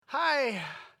Hi,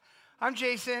 I'm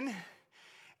Jason,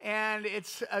 and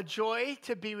it's a joy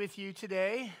to be with you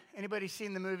today. Anybody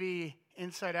seen the movie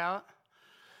Inside Out?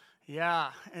 Yeah,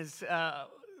 his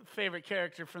favorite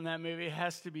character from that movie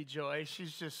has to be Joy.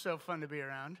 She's just so fun to be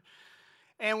around.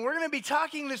 And we're going to be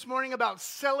talking this morning about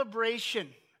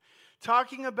celebration,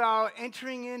 talking about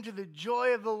entering into the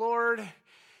joy of the Lord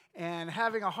and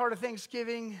having a heart of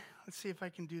thanksgiving. Let's see if I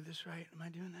can do this right. Am I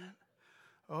doing that?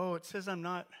 Oh, it says I'm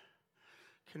not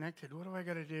connected. What do I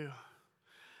got to do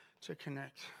to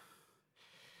connect?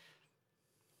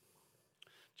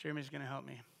 Jeremy's going to help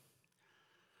me.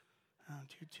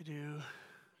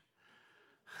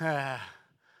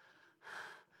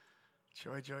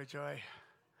 Joy.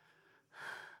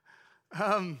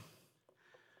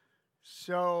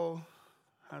 So,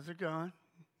 how's it going?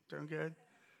 Doing good?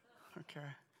 Okay.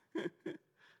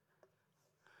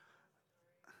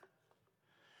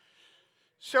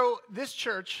 So, this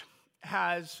church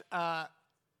has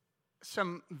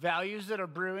some values that are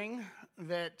brewing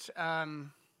that, see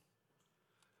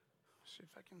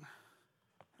if I can,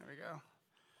 there we go.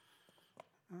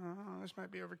 This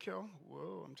might be overkill.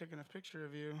 Whoa, I'm taking a picture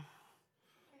of you.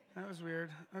 That was weird.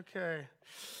 Okay,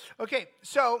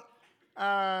 so,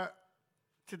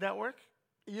 did that work?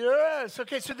 Yes.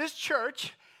 Okay, so this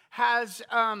church has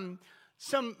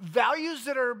some values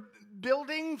that are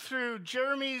building through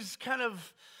Jeremy's kind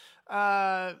of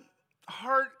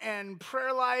heart and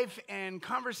prayer life and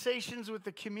conversations with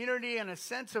the community and a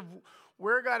sense of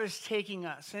where God is taking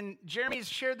us. And Jeremy's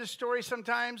shared the story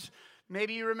sometimes,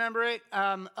 maybe you remember it,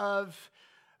 of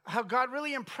how God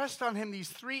really impressed on him these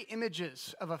three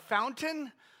images of a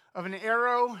fountain, of an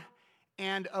arrow,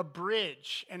 and a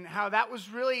bridge, and how that was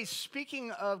really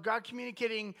speaking of God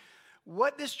communicating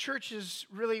what this church is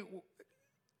really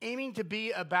aiming to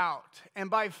be about. And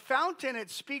by fountain, it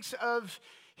speaks of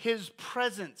his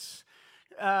presence.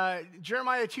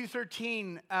 Jeremiah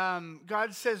 2:13,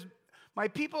 God says, "My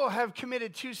people have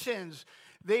committed two sins.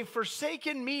 They've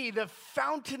forsaken me, the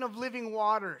fountain of living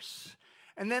waters.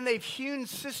 And then they've hewn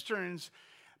cisterns,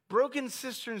 broken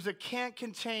cisterns that can't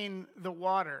contain the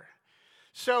water."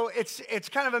 So it's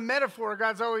kind of a metaphor.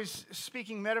 God's always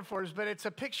speaking metaphors, but it's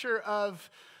a picture of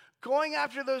going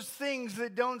after those things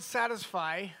that don't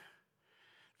satisfy,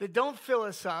 that don't fill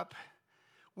us up,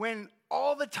 when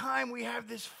all the time we have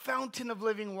this fountain of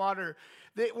living water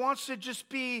that wants to just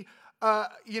be,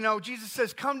 Jesus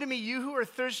says, "Come to me, you who are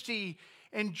thirsty,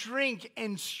 and drink,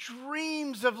 and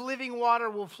streams of living water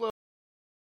will flow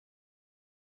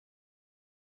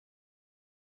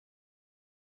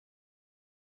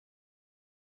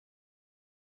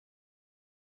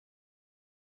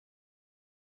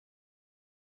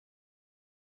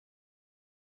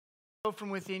from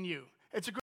within you." It's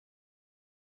a great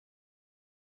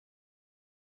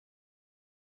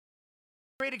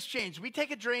exchange. We take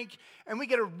a drink and we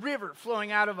get a river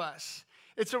flowing out of us.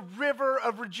 It's a river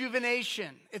of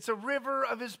rejuvenation. It's a river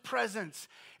of his presence.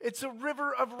 It's a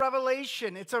river of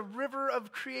revelation. It's a river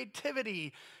of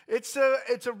creativity. It's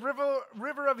a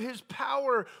river of his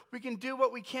power. We can do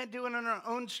what we can't do in our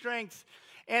own strength.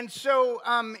 And so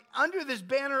under this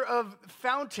banner of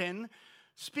fountain,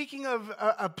 speaking of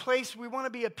a place, we want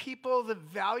to be a people that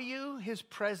value his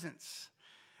presence,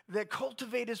 that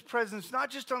cultivate his presence, not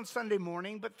just on Sunday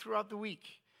morning, but throughout the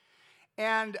week.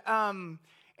 And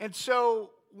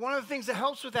so one of the things that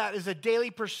helps with that is a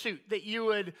daily pursuit, that you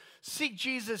would seek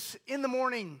Jesus in the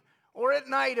morning or at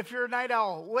night if you're a night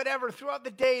owl, whatever, throughout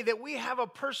the day, that we have a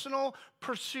personal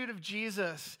pursuit of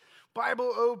Jesus.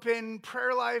 Bible open,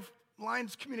 prayer life,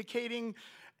 lines communicating,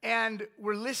 and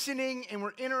we're listening and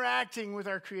we're interacting with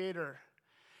our Creator.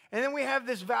 And then we have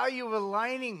this value of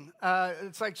aligning.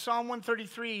 It's like Psalm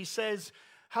 133 says,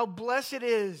 "How blessed it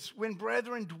is when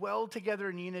brethren dwell together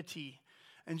in unity."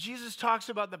 And Jesus talks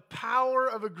about the power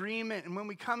of agreement. And when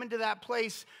we come into that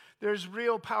place, there's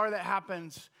real power that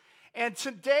happens. And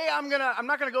today I'm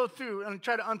not gonna go through and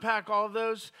try to unpack all of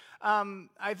those.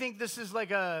 I think this is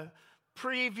like a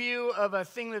preview of a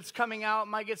thing that's coming out.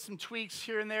 Might get some tweaks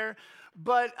here and there.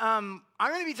 But I'm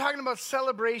going to be talking about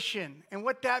celebration and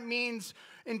what that means,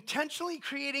 intentionally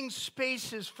creating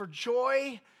spaces for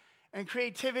joy and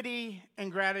creativity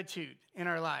and gratitude in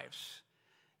our lives.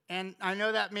 And I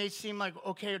know that may seem like,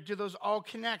 okay, do those all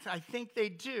connect? I think they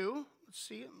do. Let's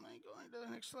see, am I going to the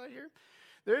next slide here?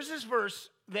 There's this verse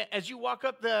that as you walk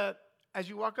up the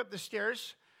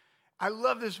stairs, I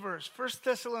love this verse, 1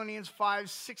 Thessalonians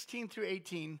 5:16 through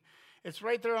 18. It's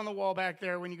right there on the wall back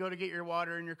there when you go to get your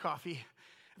water and your coffee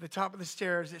at the top of the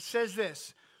stairs. It says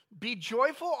this: "Be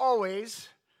joyful always,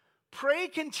 pray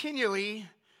continually,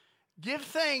 give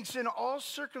thanks in all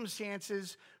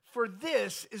circumstances, For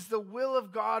this is the will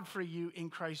of God for you in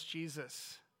Christ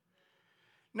Jesus.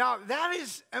 Now, that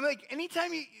is, I'm like,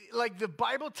 anytime you, like, the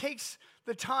Bible takes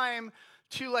the time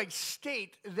to, like,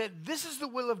 state that this is the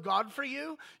will of God for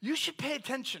you, you should pay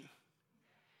attention.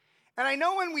 And I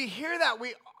know when we hear that,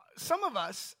 some of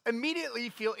us immediately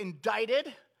feel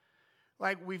indicted,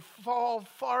 like we fall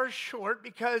far short,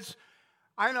 because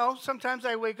I know sometimes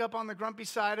I wake up on the grumpy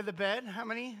side of the bed. How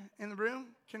many in the room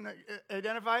can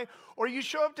identify? Or you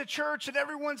show up to church and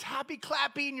everyone's happy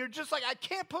clappy and you're just like, I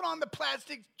can't put on the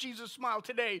plastic Jesus smile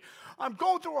today. I'm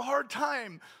going through a hard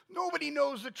time. Nobody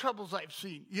knows the troubles I've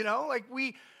seen. Like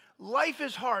life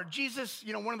is hard. Jesus,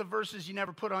 one of the verses you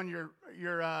never put on your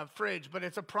fridge, but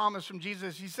it's a promise from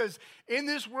Jesus. He says, in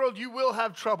this world you will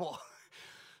have trouble.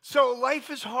 So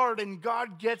life is hard and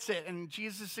God gets it, and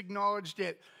Jesus acknowledged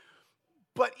it.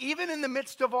 But even in the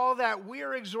midst of all that, we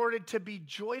are exhorted to be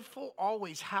joyful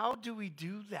always. How do we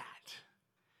do that?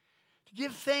 To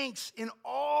give thanks in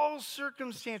all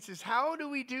circumstances. How do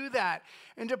we do that?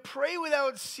 And to pray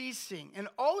without ceasing. And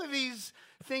all of these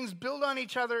things build on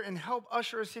each other and help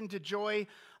usher us into joy.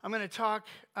 I'm going to talk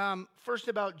first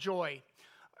about joy.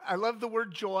 I love the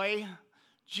word joy.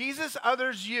 Jesus,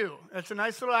 others, you. That's a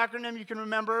nice little acronym you can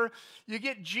remember. You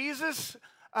get Jesus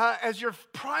as your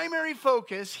primary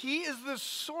focus. He is the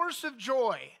source of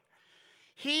joy.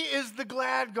 He is the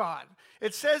glad God.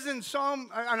 It says in Psalm,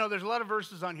 I know there's a lot of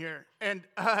verses on here, and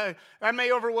I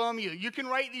may overwhelm you. You can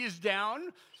write these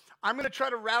down. I'm going to try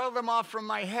to rattle them off from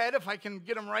my head if I can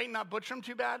get them right and not butcher them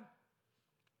too bad.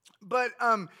 But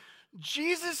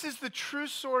Jesus is the true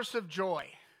source of joy.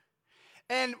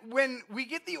 And when we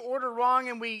get the order wrong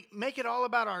and we make it all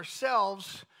about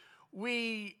ourselves,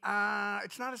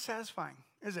 it's not as satisfying,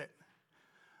 is it?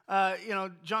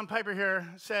 John Piper here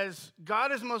says,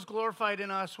 God is most glorified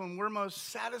in us when we're most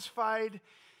satisfied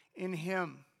in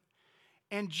him.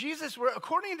 And Jesus,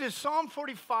 according to Psalm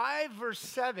 45, verse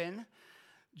 7,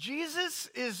 Jesus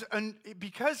is,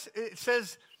 because it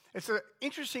says, it's an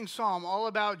interesting psalm all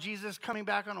about Jesus coming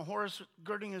back on a horse,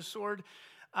 girding his sword.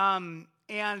 And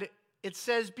it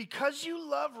says, because you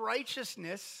love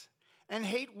righteousness and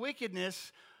hate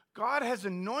wickedness, God has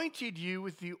anointed you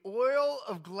with the oil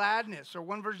of gladness, or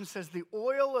one version says the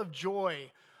oil of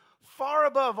joy, far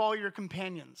above all your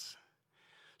companions.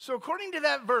 So according to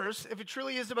that verse, if it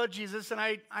truly is about Jesus, and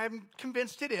I'm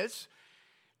convinced it is,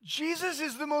 Jesus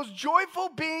is the most joyful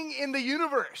being in the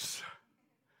universe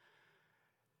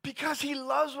because he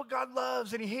loves what God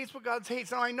loves and he hates what God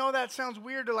hates. Now I know that sounds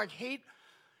weird to like hate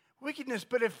wickedness,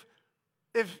 but if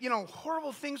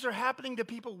horrible things are happening to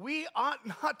people, we ought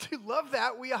not to love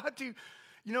that. We ought to,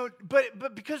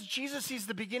 but because Jesus sees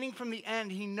the beginning from the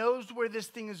end, he knows where this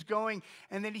thing is going,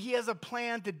 and then he has a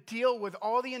plan to deal with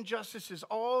all the injustices,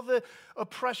 all the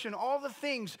oppression, all the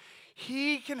things.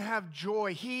 He can have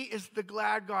joy. He is the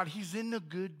glad God. He's in a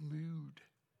good mood.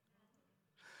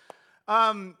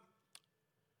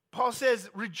 Paul says,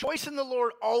 rejoice in the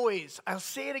Lord always. I'll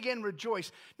say it again,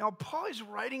 rejoice. Now, Paul is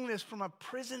writing this from a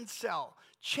prison cell,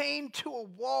 chained to a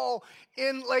wall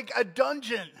in like a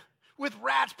dungeon with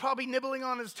rats probably nibbling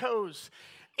on his toes.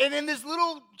 And in this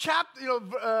little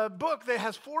book that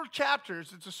has 4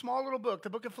 chapters, it's a small little book, the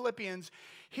book of Philippians,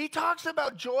 he talks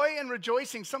about joy and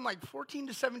rejoicing, some like 14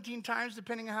 to 17 times,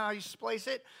 depending on how you splice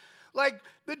it. Like,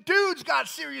 the dude's got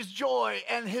serious joy,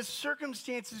 and his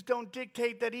circumstances don't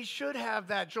dictate that he should have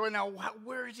that joy. Now,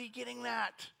 where is he getting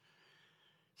that?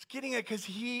 He's getting it because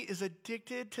he is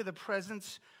addicted to the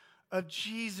presence of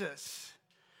Jesus.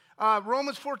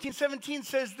 Romans 14:17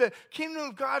 says the kingdom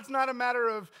of God's not a matter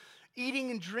of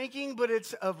eating and drinking, but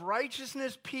it's of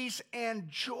righteousness, peace, and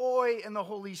joy in the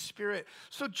Holy Spirit.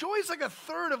 So joy is like a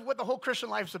third of what the whole Christian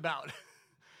life's about.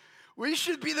 We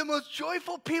should be the most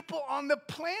joyful people on the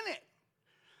planet.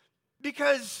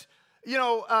 Because,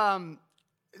 Zephaniah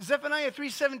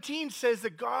 3:17 says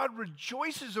that God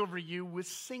rejoices over you with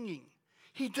singing.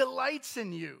 He delights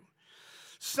in you.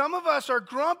 Some of us are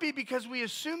grumpy because we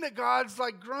assume that God's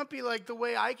like grumpy like the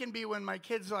way I can be when my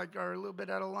kids like are a little bit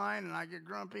out of line and I get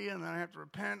grumpy and then I have to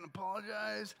repent and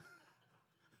apologize.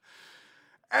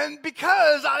 And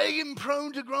because I am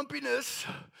prone to grumpiness,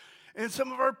 and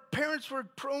some of our parents were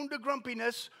prone to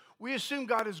grumpiness, we assume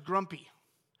God is grumpy.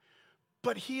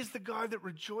 But he is the God that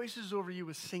rejoices over you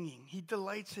with singing. He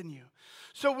delights in you.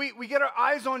 So we get our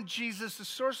eyes on Jesus, the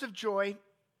source of joy.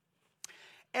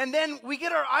 And then we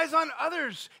get our eyes on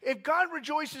others. If God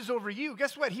rejoices over you,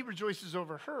 guess what? He rejoices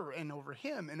over her and over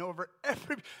him and over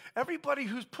everybody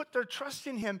who's put their trust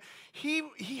in him. He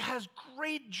has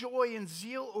great joy and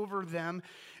zeal over them.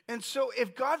 And so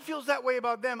if God feels that way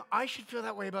about them, I should feel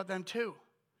that way about them too.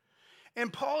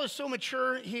 And Paul is so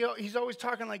mature, he's always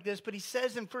talking like this, but he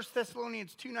says in 1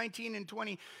 Thessalonians 2:19 and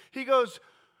 20, he goes,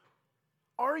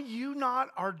 are you not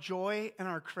our joy and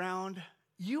our crown?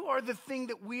 You are the thing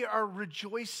that we are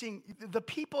rejoicing. The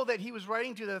people that he was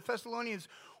writing to, the Thessalonians,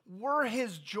 were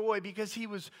his joy because he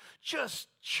was just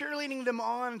cheerleading them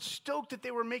on, stoked that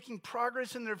they were making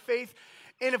progress in their faith.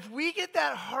 And if we get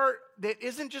that heart that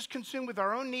isn't just consumed with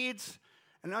our own needs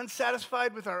and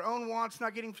unsatisfied with our own wants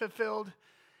not getting fulfilled,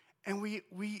 and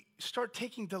we start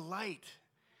taking delight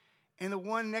in the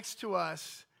one next to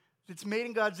us that's made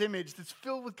in God's image, that's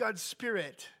filled with God's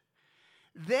Spirit,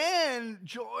 then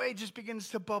joy just begins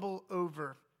to bubble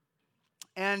over.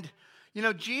 And,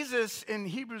 Jesus in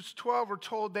Hebrews 12, we're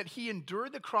told that he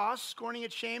endured the cross, scorning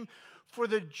its shame, for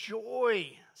the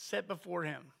joy set before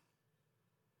him.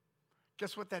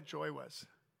 Guess what that joy was?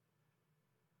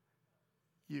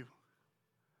 You.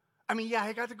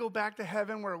 I got to go back to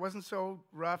heaven where it wasn't so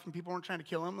rough and people weren't trying to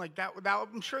kill him. Like that,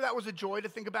 I'm sure that was a joy to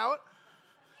think about.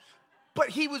 But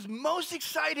he was most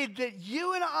excited that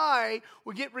you and I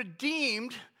would get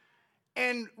redeemed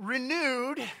and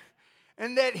renewed,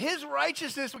 and that his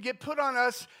righteousness would get put on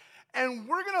us, and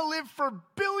we're going to live for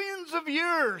billions of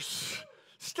years,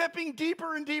 stepping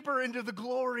deeper and deeper into the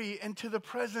glory and to the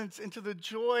presence and to the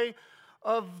joy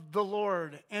of the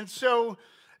Lord. And so,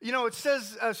 it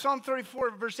says, Psalm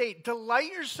 34, verse 8,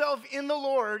 delight yourself in the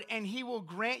Lord, and he will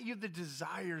grant you the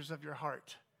desires of your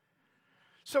heart.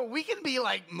 So we can be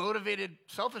motivated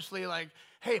selfishly,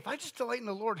 hey, if I just delight in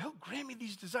the Lord, he'll grant me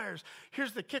these desires.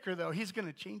 Here's the kicker, though. He's going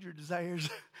to change your desires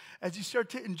as you start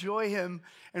to enjoy him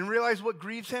and realize what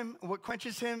grieves him, what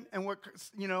quenches him, and what,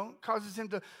 causes him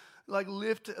to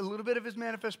lift a little bit of his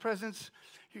manifest presence.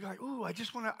 You're like, ooh,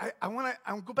 I want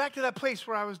to go back to that place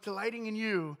where I was delighting in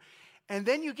you. And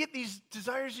then you get these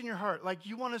desires in your heart, like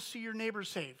you want to see your neighbor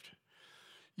saved.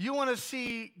 You want to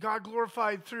see God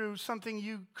glorified through something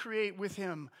you create with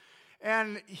him.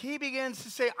 And he begins to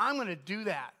say, I'm going to do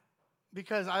that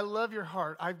because I love your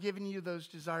heart. I've given you those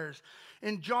desires.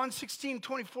 In John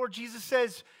 16:24, Jesus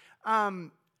says,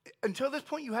 until this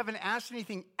point you haven't asked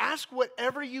anything. Ask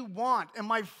whatever you want, and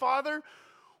my Father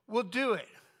will do it.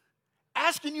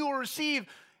 Ask and you will receive,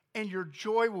 and your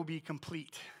joy will be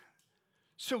complete.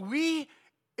 So we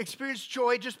experience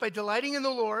joy just by delighting in the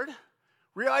Lord,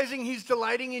 realizing he's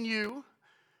delighting in you.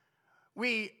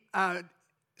 We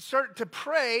start to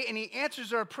pray, and he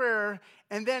answers our prayer,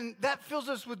 and then that fills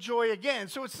us with joy again.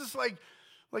 So it's this like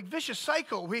vicious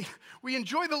cycle. We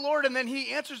enjoy the Lord, and then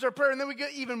he answers our prayer, and then we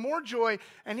get even more joy,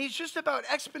 and he's just about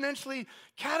exponentially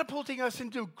catapulting us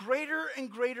into greater and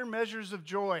greater measures of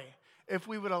joy if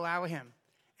we would allow him.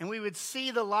 And we would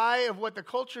see the lie of what the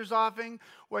culture's offering,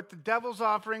 what the devil's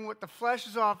offering, what the flesh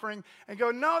is offering, and go,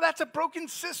 no, that's a broken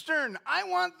cistern. I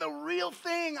want the real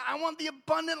thing. I want the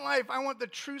abundant life. I want the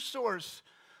true source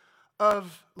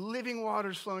of living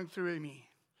waters flowing through me.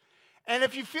 And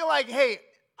if you feel like, hey,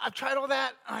 I've tried all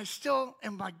that, and I still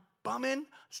am bumming,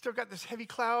 still got this heavy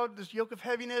cloud, this yoke of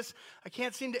heaviness, I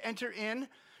can't seem to enter in,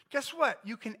 guess what?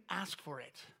 You can ask for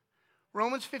it.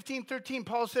 Romans 15:13,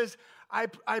 Paul says,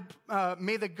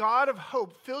 may the God of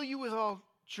hope fill you with all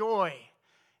joy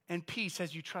and peace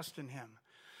as you trust in him.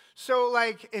 So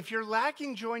if you're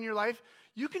lacking joy in your life,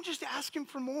 you can just ask him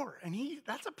for more. And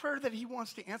that's a prayer that he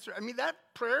wants to answer. That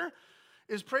prayer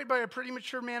is prayed by a pretty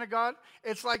mature man of God.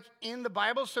 It's in the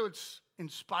Bible, so it's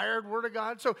inspired word of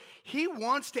God. So he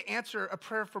wants to answer a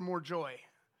prayer for more joy.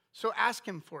 So ask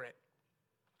him for it.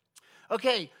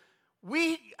 Okay,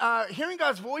 hearing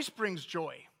God's voice brings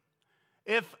joy.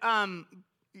 If,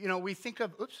 we think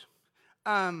of,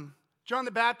 John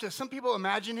the Baptist, some people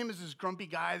imagine him as this grumpy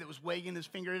guy that was wagging his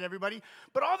finger at everybody,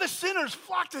 but all the sinners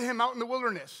flocked to him out in the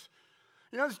wilderness.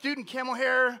 This dude in camel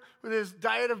hair with his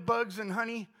diet of bugs and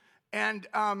honey, and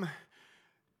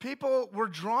people were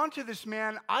drawn to this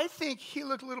man. I think he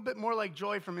looked a little bit more like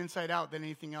Joy from Inside Out than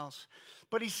anything else.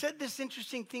 But he said this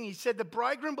interesting thing. He said, the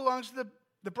bride belongs to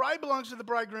the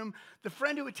bridegroom. The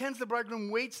friend who attends the bridegroom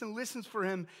waits and listens for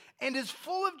him and is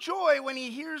full of joy when he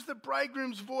hears the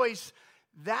bridegroom's voice.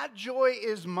 That joy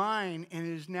is mine and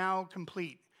is now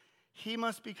complete. He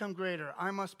must become greater.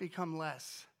 I must become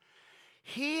less.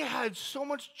 He had so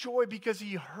much joy because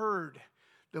he heard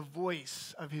the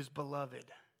voice of his beloved.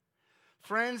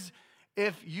 Friends,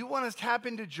 if you want to tap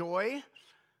into joy,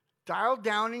 dial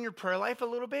down in your prayer life a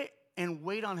little bit and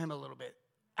wait on him a little bit.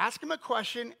 Ask him a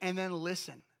question and then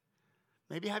listen.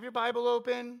 Maybe have your Bible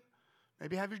open,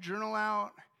 maybe have your journal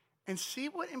out, and see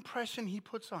what impression he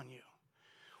puts on you.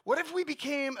 What if we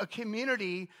became a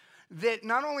community that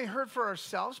not only heard for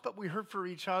ourselves, but we heard for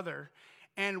each other?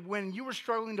 And when you were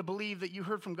struggling to believe that you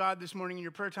heard from God this morning in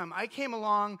your prayer time, I came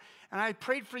along and I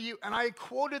prayed for you and I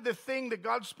quoted the thing that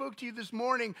God spoke to you this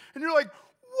morning. And you're like,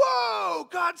 whoa,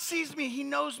 God sees me. He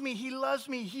knows me. He loves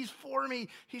me. He's for me.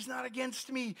 He's not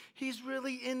against me. He's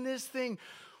really in this thing.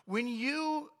 When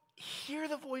you hear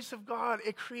the voice of God,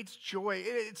 it creates joy.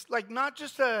 It's like not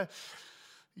just like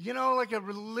a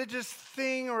religious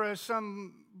thing or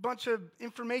some bunch of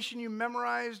information you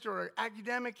memorized or an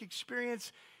academic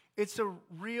experience. It's a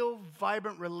real,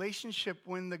 vibrant relationship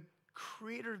when the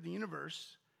creator of the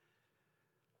universe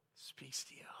speaks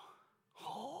to you.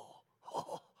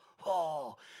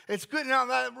 Oh. It's good. Now,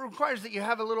 that requires that you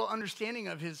have a little understanding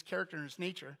of his character and his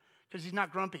nature, because he's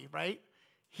not grumpy, right?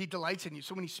 He delights in you.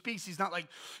 So when he speaks, he's not like,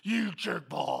 you jerk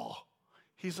ball.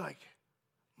 He's like,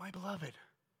 my beloved,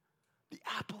 the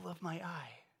apple of my eye.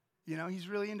 He's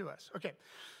really into us. Okay.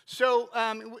 So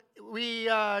we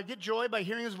get joy by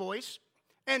hearing his voice.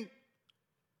 And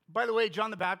by the way,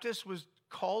 John the Baptist was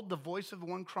called the voice of the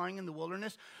one crying in the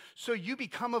wilderness. So you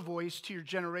become a voice to your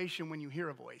generation when you hear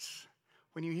a voice.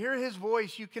 When you hear his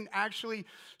voice, you can actually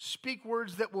speak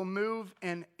words that will move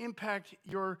and impact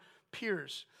your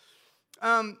peers.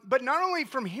 But not only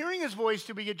from hearing his voice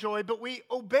do we get joy, but we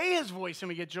obey his voice and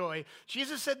we get joy.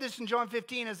 Jesus said this in John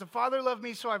 15, as the Father loved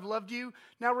me, so I've loved you.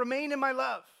 Now remain in my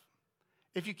love.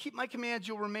 If you keep my commands,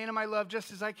 you'll remain in my love,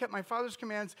 just as I kept my Father's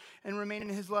commands and remain in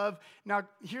his love. Now,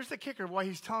 here's the kicker, why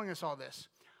he's telling us all this.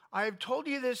 I have told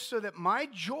you this so that my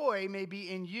joy may be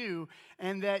in you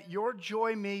and that your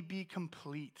joy may be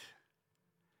complete.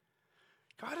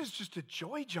 God is just a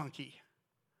joy junkie.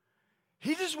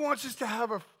 He just wants us to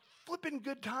have a flipping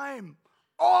good time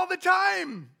all the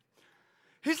time.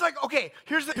 He's like, okay,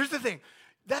 here's the thing.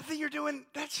 That thing you're doing,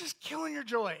 that's just killing your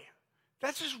joy.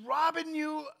 That's just robbing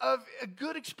you of a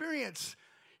good experience.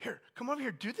 Here, come over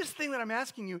here. Do this thing that I'm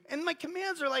asking you. And my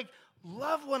commands are like,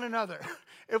 love one another.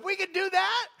 If we could do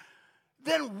that,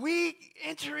 then we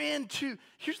enter into,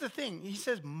 here's the thing. He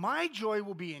says, my joy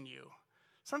will be in you.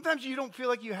 Sometimes you don't feel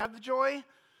like you have the joy,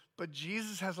 but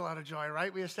Jesus has a lot of joy,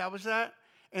 right? We established that.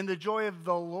 And the joy of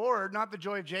the Lord, not the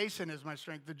joy of Jason is my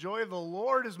strength. The joy of the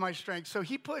Lord is my strength. So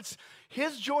he puts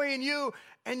his joy in you,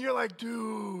 and you're like,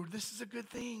 dude, this is a good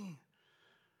thing.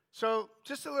 So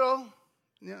just a little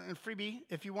freebie.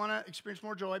 If you want to experience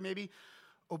more joy, maybe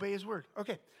obey his word.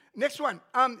 Okay, next one.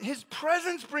 His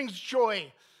presence brings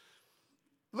joy.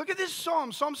 Look at this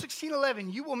psalm, Psalm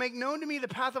 16:11. You will make known to me the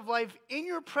path of life. In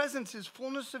your presence is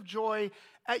fullness of joy.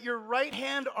 At your right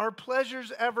hand are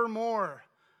pleasures evermore.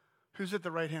 Who's at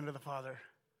the right hand of the Father?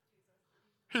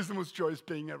 He's the most joyous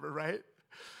being ever, right?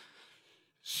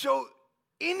 So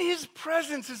in his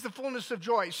presence is the fullness of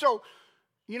joy. So,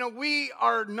 we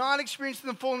are not experiencing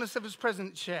the fullness of his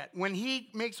presence yet. When he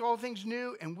makes all things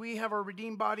new and we have our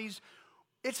redeemed bodies,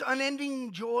 it's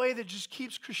unending joy that just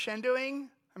keeps crescendoing.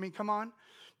 I mean, come on.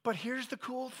 But here's the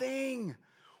cool thing.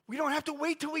 We don't have to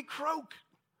wait till we croak.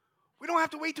 We don't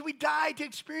have to wait till we die to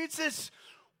experience this.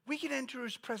 We can enter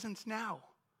his presence now.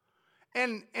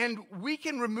 And we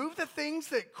can remove the things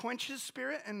that quench his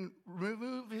spirit and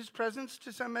remove his presence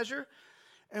to some measure.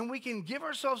 And we can give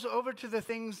ourselves over to the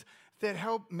things that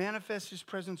help manifest his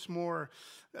presence more.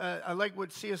 I like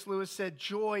what C.S. Lewis said,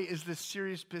 joy is the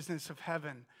serious business of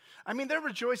heaven. I mean, they're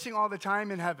rejoicing all the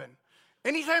time in heaven.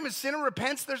 Anytime a sinner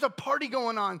repents, there's a party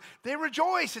going on. They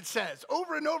rejoice, it says,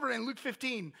 over and over in Luke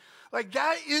 15. Like,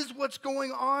 that is what's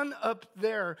going on up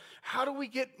there. How do we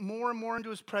get more and more into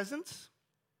his presence?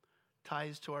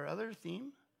 Ties to our other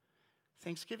theme,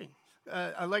 Thanksgiving.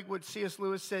 I like what C.S.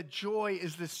 Lewis said, joy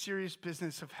is the serious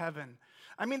business of heaven.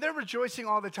 I mean, they're rejoicing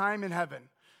all the time in heaven.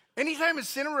 Anytime a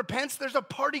sinner repents, there's a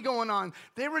party going on.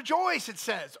 They rejoice, it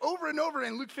says, over and over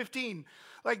in Luke 15.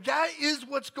 Like, that is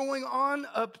what's going on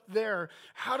up there.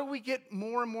 How do we get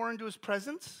more and more into his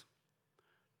presence?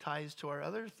 Ties to our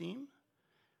other theme,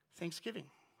 Thanksgiving.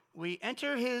 We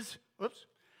enter his, I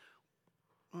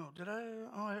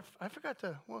forgot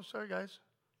to, sorry guys.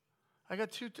 I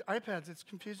got two iPads, it's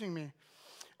confusing me.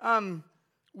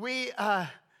 We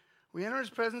enter his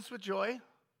presence with joy.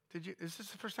 Is this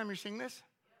the first time you're seeing this?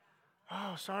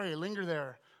 Oh, sorry, linger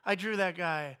there. I drew that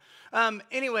guy.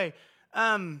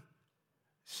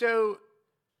 So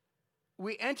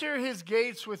we enter his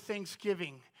gates with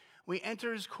thanksgiving. We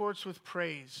enter his courts with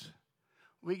praise.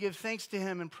 We give thanks to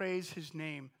him and praise his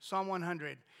name. Psalm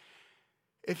 100.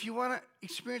 If you want to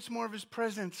experience more of his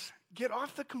presence, get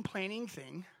off the complaining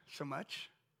thing so much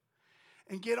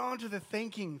and get on to the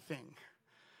thanking thing.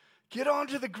 Get on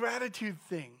to the gratitude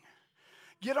thing.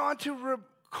 Get on to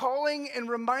recalling and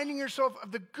reminding yourself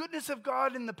of the goodness of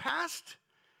God in the past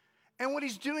and what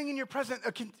he's doing in your present.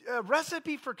 A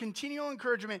recipe for continual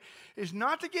encouragement is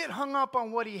not to get hung up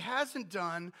on what he hasn't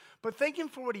done, but thank him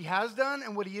for what he has done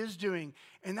and what he is doing.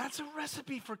 And that's a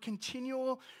recipe for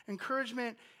continual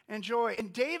encouragement and joy.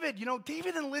 And David,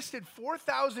 David enlisted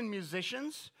 4,000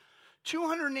 musicians,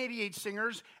 288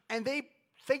 singers, and they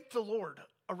thanked the Lord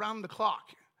around the clock.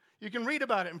 You can read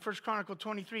about it in 1 Chronicle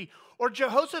 23. Or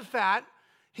Jehoshaphat,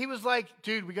 he was like,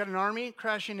 dude, we got an army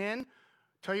crashing in.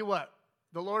 Tell you what,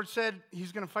 the Lord said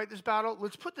he's going to fight this battle.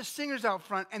 Let's put the singers out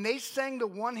front. And they sang the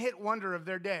one-hit wonder of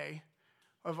their day,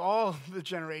 of all the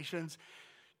generations.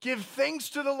 Give thanks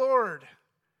to the Lord,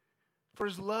 for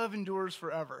his love endures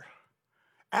forever.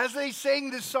 As they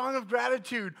sang this song of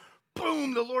gratitude,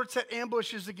 boom, the Lord set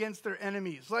ambushes against their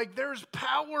enemies. Like, there's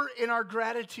power in our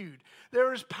gratitude.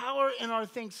 There is power in our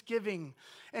thanksgiving.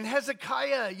 And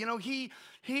Hezekiah, he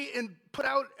put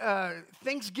out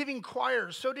Thanksgiving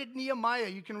choirs. So did Nehemiah.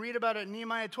 You can read about it in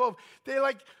Nehemiah 12. They're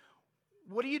like,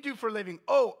 what do you do for a living?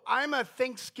 Oh, I'm a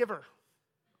thanksgiver.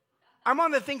 I'm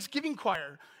on the Thanksgiving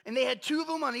choir. And they had two of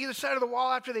them on either side of the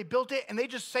wall after they built it, and they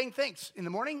just sang thanks in the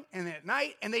morning and at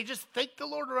night, and they just thanked the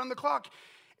Lord around the clock.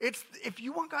 If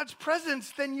you want God's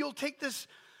presence, then you'll take this,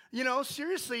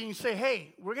 seriously, and you say,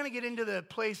 hey, we're going to get into the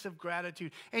place of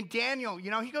gratitude. And Daniel,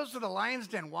 he goes to the lion's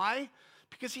den. Why?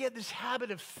 Because he had this habit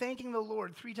of thanking the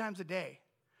Lord 3 times a day.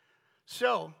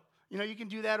 So, you can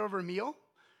do that over a meal.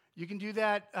 You can do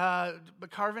that by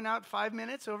carving out 5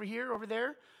 minutes over here, over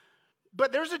there.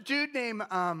 But there's a dude named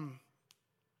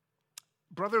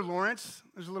Brother Lawrence.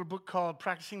 There's a little book called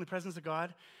Practicing the Presence of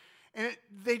God. And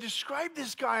they described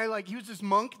this guy like he was this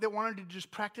monk that wanted to just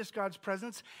practice God's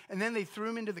presence. And then they threw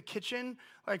him into the kitchen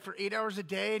like for 8 hours a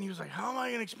day. And he was like, how am I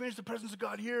going to experience the presence of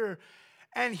God here?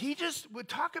 And he just would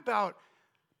talk about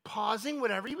pausing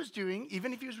whatever he was doing,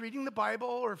 even if he was reading the Bible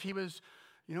or if he was,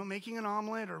 making an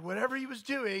omelet or whatever he was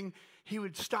doing, he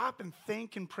would stop and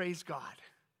thank and praise God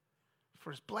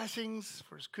for his blessings,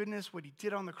 for his goodness, what he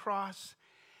did on the cross.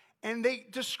 And they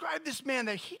described this man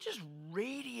that he just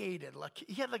radiated, like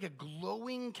he had like a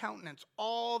glowing countenance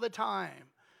all the time.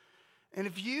 And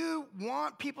if you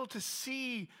want people to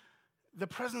see the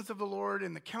presence of the Lord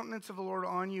and the countenance of the Lord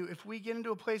on you, if we get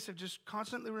into a place of just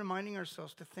constantly reminding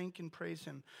ourselves to thank and praise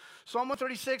him. Psalm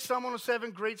 136, Psalm 107,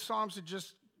 great psalms to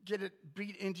just get it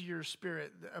beat into your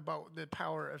spirit about the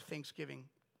power of thanksgiving.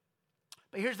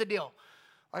 But here's the deal.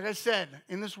 Like I said,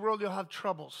 in this world you'll have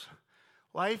troubles.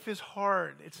 Life is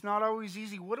hard. It's not always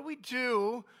easy. What do we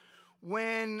do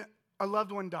when a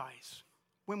loved one dies?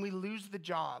 When we lose the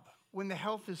job? When the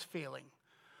health is failing?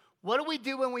 What do we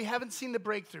do when we haven't seen the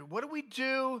breakthrough? What do we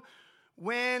do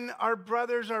when our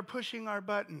brothers are pushing our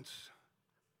buttons?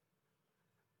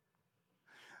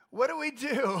 What do we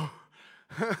do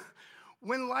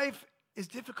when life is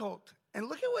difficult? And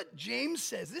look at what James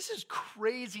says. This is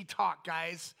crazy talk,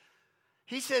 guys.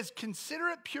 He says, consider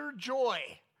it pure joy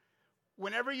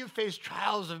whenever you face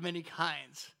trials of many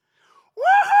kinds.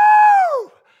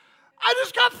 Woohoo! I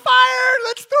just got fired.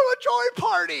 Let's throw a joy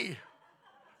party.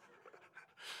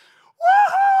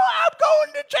 Woohoo! I'm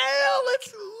going to jail.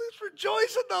 Let's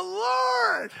rejoice in the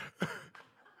Lord.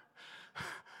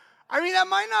 I mean, that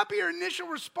might not be your initial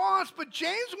response, but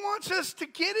James wants us to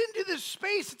get into this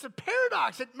space. It's a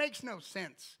paradox. It makes no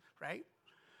sense, right?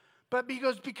 But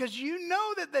because you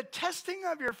know that the testing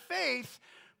of your faith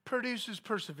produces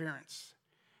perseverance.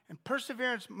 And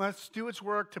perseverance must do its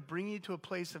work to bring you to a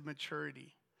place of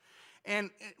maturity.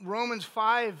 And Romans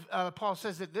 5, Paul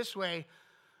says it this way.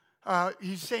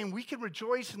 He's saying we can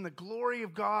rejoice in the glory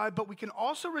of God, but we can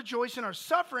also rejoice in our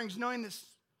sufferings, knowing this.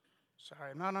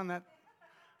 Sorry, I'm not on that.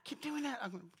 Keep doing that.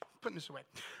 I'm putting this away.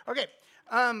 Okay.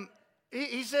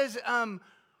 He says,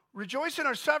 rejoice in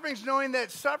our sufferings, knowing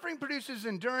that suffering produces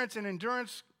endurance, and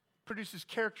endurance produces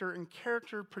character, and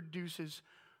character produces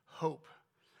hope.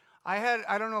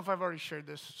 I don't know if I've already shared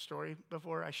this story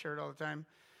before. I share it all the time.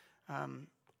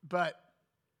 But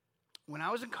when I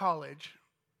was in college,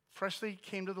 freshly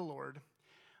came to the Lord,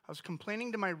 I was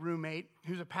complaining to my roommate,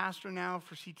 who's a pastor now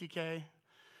for CTK,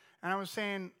 and I was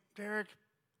saying, Derek,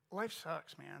 life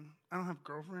sucks, man. I don't have a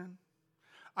girlfriend.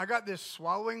 I got this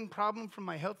swallowing problem from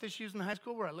my health issues in high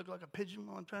school where I look like a pigeon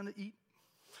while I'm trying to eat.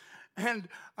 And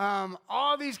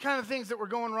all these kind of things that were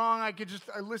going wrong, I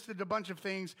listed a bunch of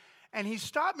things. And he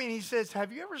stopped me and he says,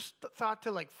 have you ever thought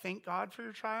to thank God for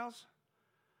your trials?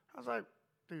 I was like,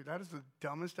 dude, that is the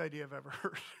dumbest idea I've ever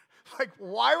heard.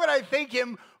 Why would I thank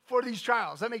him for these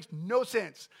trials? That makes no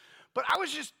sense. But I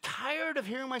was just tired of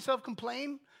hearing myself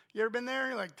complain. You ever been there?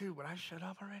 You're like, dude, would I shut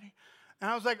up already? And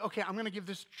I was like, okay, I'm going to give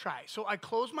this a try. So I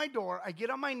close my door. I get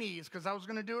on my knees because I was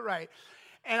going to do it right.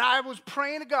 And I was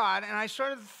praying to God, and I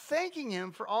started thanking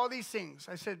him for all these things.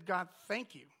 I said, God,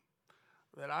 thank you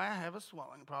that I have a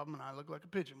swallowing problem and I look like a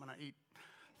pigeon when I eat.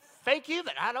 Thank you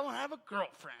that I don't have a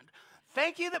girlfriend.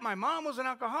 Thank you that my mom was an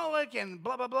alcoholic and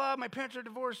blah, blah, blah. My parents are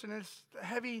divorced and it's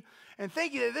heavy. And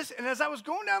thank you that this. And as I was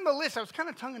going down the list, I was kind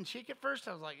of tongue-in-cheek at first.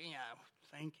 I was like, yeah,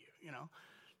 thank you, you know.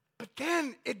 But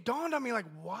then it dawned on me, like,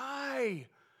 why?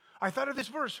 I thought of this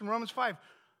verse in Romans 5.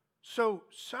 So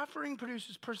suffering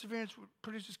produces perseverance,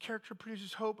 produces character,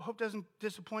 produces hope. Hope doesn't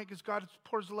disappoint because God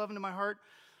pours love into my heart.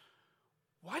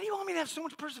 Why do you want me to have so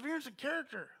much perseverance and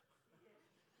character?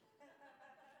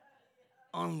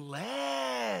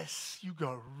 Unless you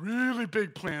got really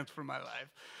big plans for my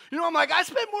life. You know, I'm like, I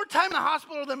spend more time in the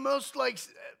hospital than most, like,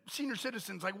 senior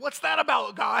citizens. Like, what's that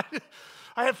about, God?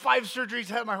 I had 5 surgeries,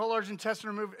 had my whole large intestine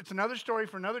removed. It's another story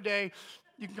for another day.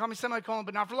 You can call me semicolon,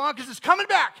 but not for long because it's coming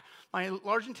back. My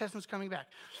large intestine's coming back.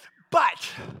 But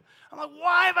I'm like,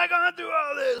 why have I gone through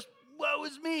all this? Woe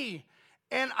is me.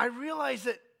 And I realized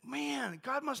that, man,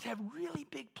 God must have really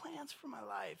big plans for my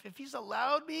life. If he's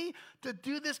allowed me to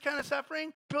do this kind of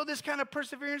suffering, build this kind of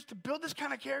perseverance, to build this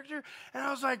kind of character. And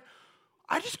I was like,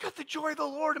 I just got the joy of the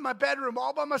Lord in my bedroom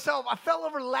all by myself. I fell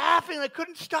over laughing. I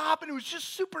couldn't stop, and it was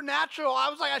just supernatural. I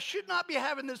was like, I should not be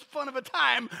having this fun of a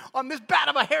time on this bad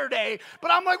of a hair day.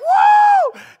 But I'm like,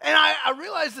 whoa! And I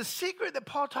realized the secret that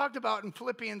Paul talked about in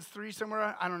Philippians 3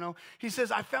 somewhere, I don't know. He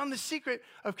says, I found the secret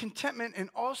of contentment in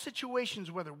all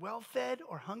situations, whether well-fed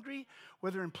or hungry,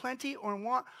 whether in plenty or in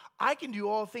want. I can do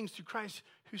all things through Christ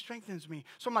who strengthens me.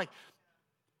 So I'm like,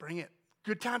 bring it.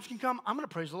 Good times can come. I'm going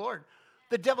to praise the Lord.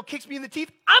 The devil kicks me in the teeth.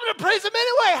 I'm going to praise him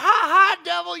anyway. Ha ha,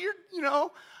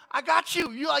 devil. I got you.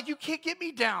 You can't get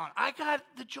me down. I got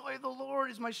the joy of the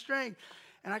Lord is my strength.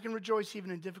 And I can rejoice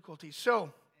even in difficulty.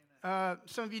 So,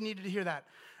 some of you needed to hear that.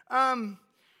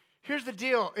 Here's the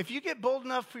deal. If you get bold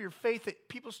enough for your faith that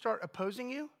people start opposing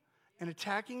you and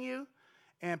attacking you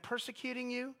and persecuting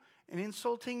you and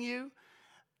insulting you,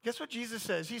 guess what Jesus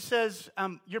says? He says,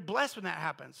 you're blessed when that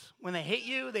happens. When they hate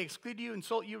you, they exclude you,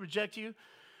 insult you, reject you.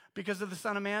 Because of the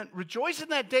Son of Man, rejoice in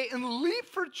that day and leap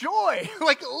for joy.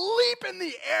 Like leap in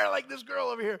the air like this girl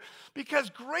over here. Because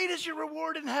great is your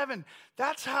reward in heaven.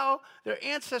 That's how their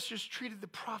ancestors treated the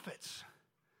prophets.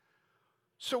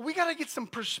 So we got to get some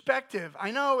perspective.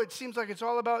 I know it seems like it's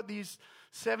all about these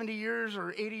 70 years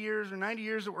or 80 years or 90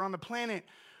 years that we're on the planet.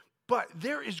 But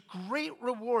there is great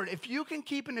reward. If you can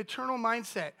keep an eternal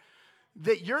mindset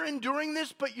that you're enduring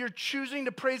this, but you're choosing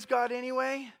to praise God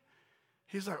anyway.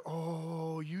 He's like,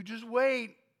 oh, you just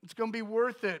wait. It's going to be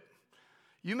worth it.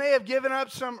 You may have given up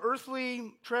some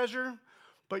earthly treasure,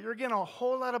 but you're getting a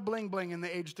whole lot of bling bling in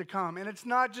the age to come. And it's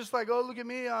not just like, oh, look at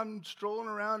me. I'm strolling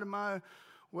around in my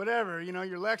whatever,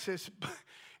 your Lexus.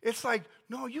 It's like,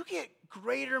 no, you get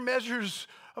greater measures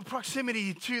of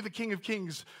proximity to the King of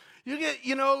Kings. You get,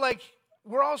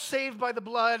 we're all saved by the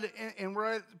blood and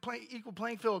we're at equal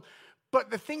playing field.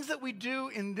 But the things that we do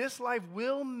in this life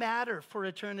will matter for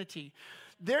eternity.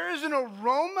 There is an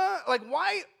aroma, like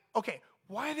why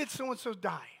did so-and-so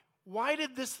die? Why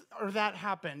did this or that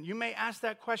happen? You may ask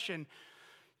that question.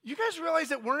 You guys realize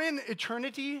that we're in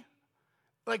eternity,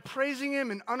 like praising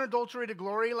him in unadulterated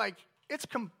glory, like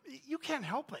you can't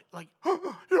help it. Like,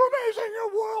 oh, you're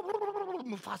amazing,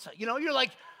 you're Mufasa. You're like,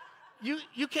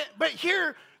 you can't, but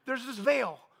here, there's this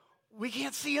veil. We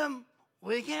can't see him.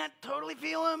 We can't totally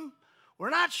feel him.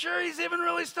 We're not sure he's even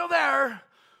really still there,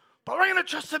 but we're going to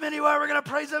trust him anyway. We're going to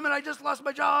praise him, and I just lost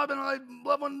my job, and my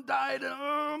loved one died, and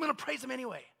I'm going to praise him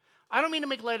anyway. I don't mean to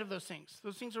make light of those things.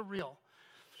 Those things are real.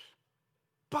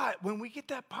 But when we get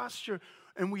that posture,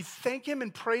 and we thank him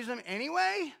and praise him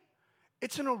anyway,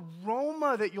 it's an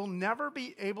aroma that you'll never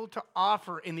be able to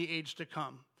offer in the age to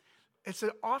come. It's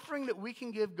an offering that we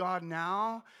can give God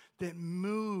now that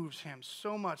moves him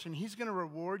so much, and he's going to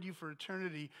reward you for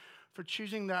eternity for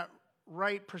choosing that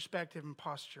right perspective and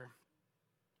posture.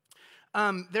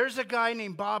 There's a guy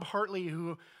named Bob Hartley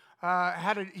who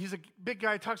he's a big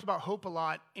guy, talks about hope a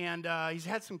lot, and he's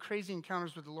had some crazy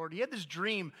encounters with the Lord. He had this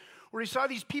dream where he saw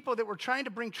these people that were trying to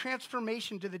bring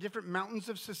transformation to the different mountains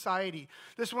of society.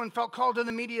 This one felt called to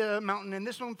the media mountain, and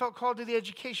this one felt called to the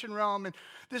education realm, and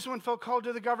this one felt called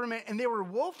to the government, and they were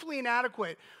woefully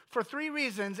inadequate for 3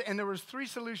 reasons, and there was 3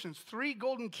 solutions, 3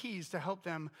 golden keys to help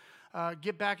them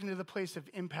get back into the place of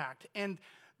impact. And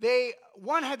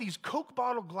one had these Coke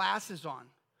bottle glasses on.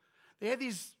 They had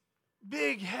these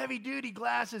big, heavy-duty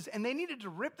glasses, and they needed to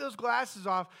rip those glasses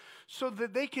off so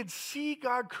that they could see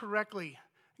God correctly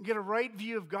and get a right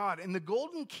view of God. And the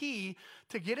golden key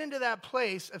to get into that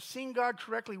place of seeing God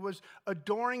correctly was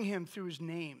adoring him through his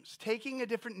names, taking a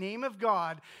different name of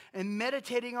God and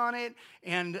meditating on it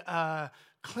and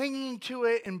clinging to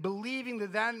it and believing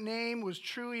that that name was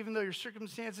true, even though your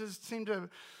circumstances seem to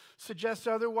suggest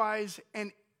otherwise.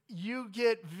 And you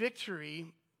get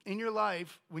victory in your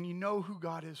life when you know who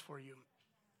God is for you.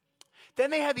 Then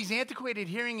they had these antiquated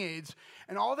hearing aids,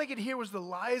 and all they could hear was the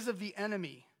lies of the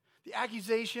enemy, the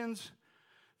accusations,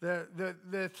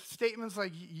 the statements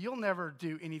like, you'll never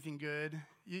do anything good.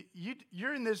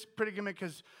 You're in this predicament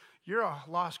because you're a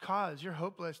lost cause. You're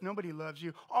hopeless. Nobody loves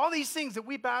you. All these things that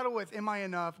we battle with, am I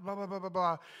enough, blah, blah, blah, blah,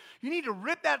 blah. You need to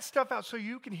rip that stuff out so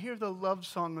you can hear the love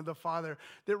song of the Father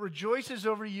that rejoices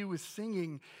over you with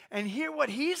singing and hear what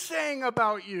he's saying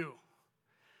about you.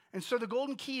 And so the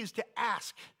golden key is to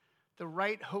ask the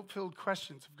right hope-filled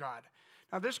questions of God.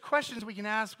 Now, there's questions we can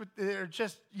ask that are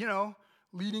just,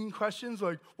 leading questions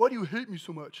like, why do you hate me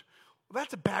so much? Well,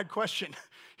 that's a bad question.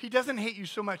 He doesn't hate you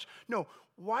so much. No,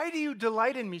 why do you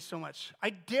delight in me so much? I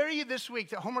dare you this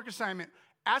week, the homework assignment,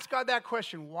 ask God that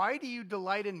question. Why do you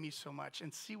delight in me so much?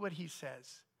 And see what he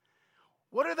says.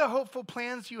 What are the hopeful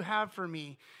plans you have for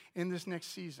me in this next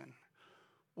season?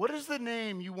 What is the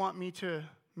name you want me to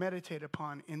meditate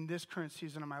upon in this current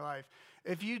season of my life?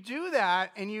 If you do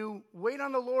that and you wait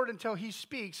on the Lord until he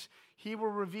speaks, he will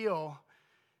reveal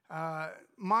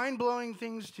mind-blowing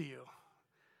things to you.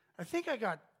 I think I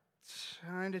got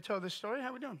time to tell this story.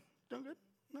 How we doing? Doing good?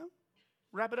 No?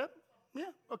 Wrap it up? Yeah?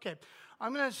 Okay.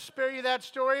 I'm going to spare you that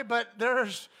story, but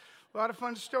there's a lot of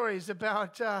fun stories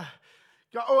about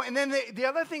and then the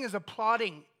other thing is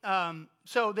applauding.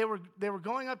 So they were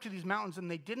going up to these mountains,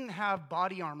 and they didn't have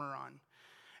body armor on.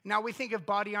 Now, we think of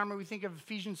body armor, we think of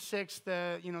Ephesians 6,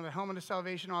 the helmet of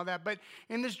salvation, all that. But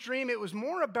in this dream, it was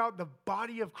more about the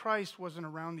body of Christ wasn't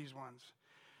around these ones.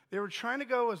 They were trying to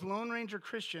go as Lone Ranger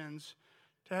Christians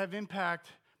to have impact,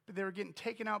 but they were getting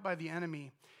taken out by the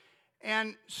enemy.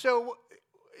 And so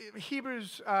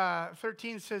Hebrews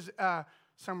 13 says,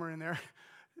 somewhere in there,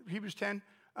 Hebrews 10,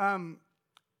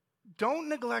 don't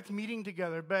neglect meeting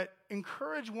together, but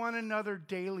encourage one another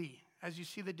daily as you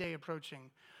see the day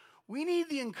approaching. We need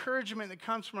the encouragement that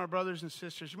comes from our brothers and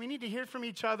sisters. We need to hear from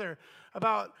each other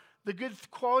about the good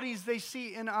qualities they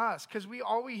see in us, because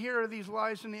all we hear are these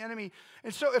lies from the enemy.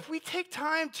 And so if we take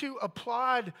time to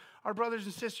applaud our brothers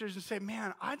and sisters and say,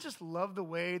 man, I just love the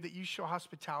way that you show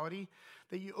hospitality,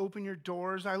 that you open your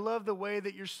doors. I love the way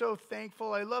that you're so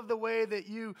thankful. I love the way that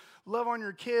you love on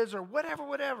your kids, or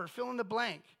whatever, fill in the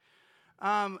blank.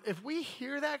 If we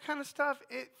hear that kind of stuff,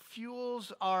 it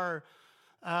fuels our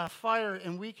fire,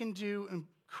 and we can do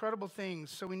incredible things.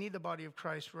 So we need the body of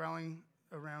Christ rallying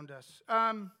around us.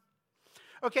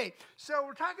 Okay, so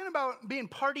we're talking about being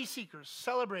party seekers,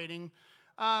 celebrating.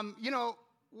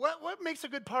 What makes a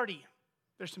good party?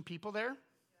 There's some people there.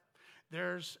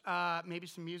 There's maybe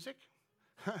some music.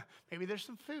 Maybe there's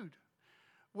some food.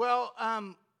 Well,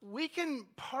 we can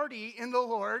party in the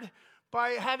Lord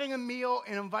by having a meal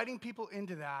and inviting people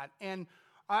into that. And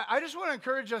I just want to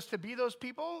encourage us to be those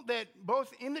people that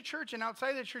both in the church and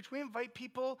outside the church, we invite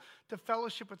people to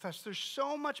fellowship with us. There's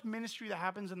so much ministry that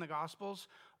happens in the Gospels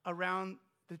around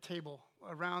the table,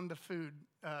 around the food,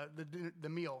 the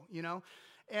meal,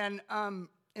 And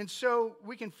so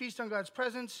we can feast on God's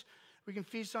presence. We can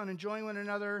feast on enjoying one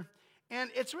another.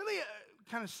 And it's really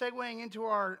kind of segueing into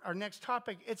our next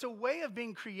topic. It's a way of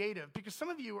being creative, because some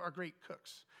of you are great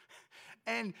cooks.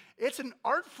 And it's an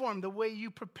art form, the way you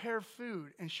prepare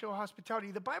food and show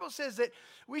hospitality. The Bible says that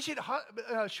we should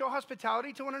show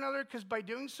hospitality to one another, because by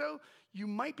doing so, you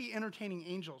might be entertaining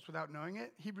angels without knowing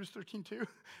it. Hebrews 13:2.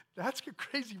 That's a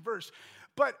crazy verse.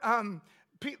 But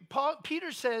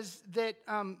Peter says that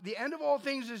the end of all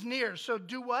things is near. So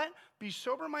do what? Be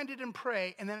sober-minded and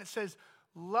pray. And then it says,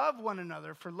 love one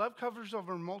another, for love covers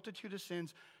over a multitude of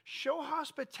sins. Show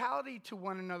hospitality to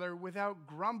one another without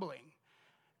grumbling.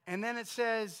 And then it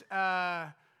says,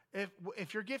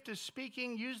 if your gift is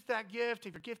speaking, use that gift.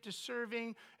 If your gift is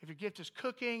serving, if your gift is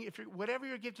cooking, whatever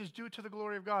your gift is, do it to the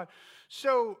glory of God.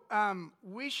 So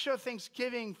we show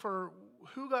thanksgiving for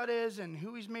who God is and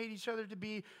who he's made each other to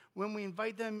be when we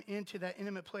invite them into that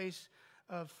intimate place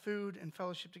of food and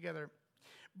fellowship together.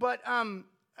 But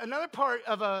another part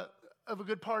of a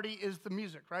good party is the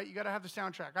music, right? You got to have the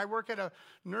soundtrack. I work at a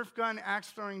Nerf gun,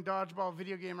 axe-throwing, dodgeball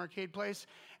video game arcade place,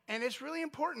 and it's really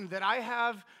important that I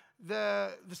have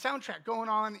the soundtrack going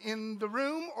on in the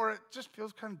room, or it just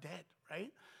feels kind of dead,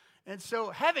 right? And so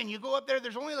heaven, you go up there,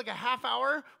 there's only like a half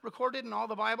hour recorded in all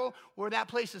the Bible where that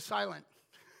place is silent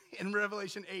in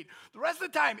Revelation 8. The rest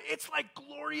of the time, it's like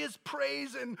glorious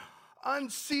praise and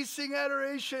unceasing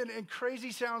adoration and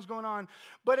crazy sounds going on.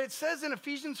 But it says in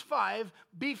Ephesians 5,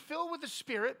 be filled with the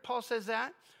Spirit. Paul says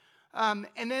that. And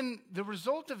then the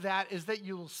result of that is that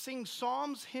you'll sing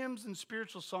psalms, hymns, and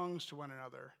spiritual songs to one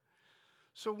another.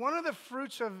 So one of the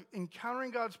fruits of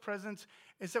encountering God's presence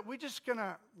is that we're just going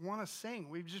to want to sing.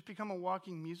 We've just become a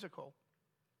walking musical.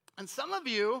 And some of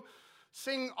you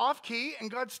sing off-key,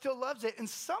 and God still loves it. And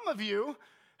some of you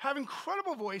have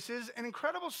incredible voices and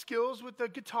incredible skills with the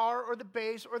guitar or the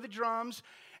bass or the drums.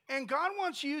 And God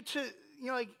wants you to,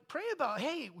 pray about,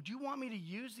 hey, would you want me to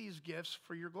use these gifts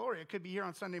for your glory? It could be here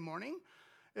on Sunday morning.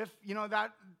 If,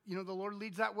 the Lord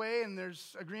leads that way and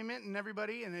there's agreement and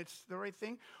everybody and it's the right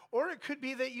thing. Or it could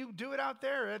be that you do it out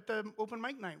there at the open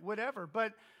mic night, whatever.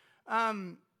 But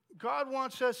God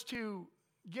wants us to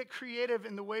get creative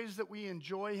in the ways that we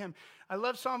enjoy him. I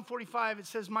love Psalm 45. It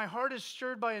says, my heart is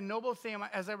stirred by a noble theme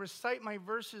as I recite my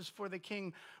verses for the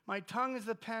king. My tongue is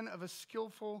the pen of a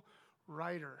skillful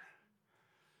writer.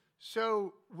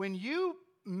 So when you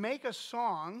make a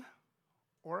song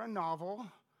or a novel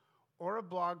or a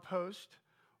blog post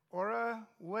or a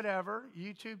whatever,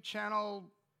 YouTube channel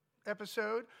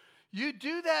episode, you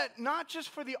do that not just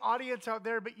for the audience out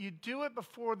there, but you do it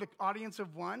before the audience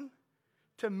of one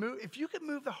to move. If you can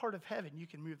move the heart of heaven, you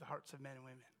can move the hearts of men and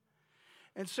women.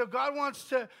 And so God wants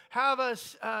to have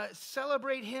us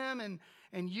celebrate him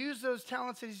and use those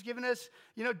talents that he's given us.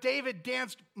 David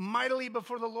danced mightily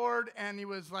before the Lord, and he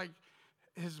was like,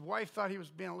 his wife thought he was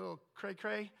being a little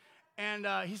cray-cray. And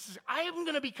he says, I am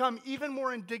going to become even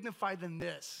more undignified than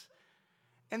this.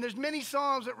 And there's many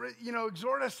psalms that,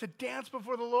 exhort us to dance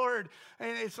before the Lord.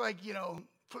 And it's like,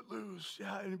 Footloose.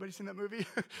 Yeah, anybody seen that movie?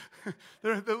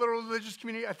 The little religious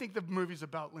community. I think the movie's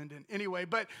about Lyndon. Anyway,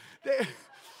 but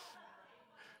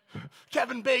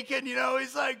Kevin Bacon,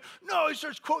 he's like, no, he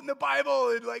starts quoting the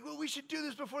Bible and like, well, we should do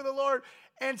this before the Lord.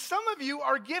 And some of you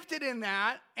are gifted in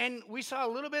that. And we saw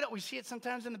a little bit. We see it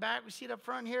sometimes in the back. We see it up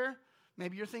front here.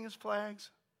 Maybe your thing is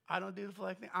flags. I don't do the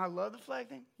flag thing. I love the flag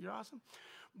thing. You're awesome.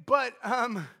 But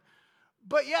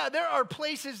yeah, there are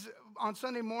places on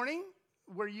Sunday morning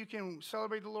where you can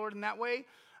celebrate the Lord in that way.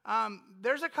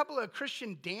 There's a couple of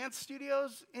Christian dance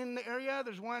studios in the area.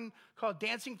 There's one called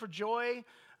Dancing for Joy,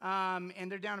 and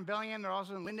they're down in Bellingham. They're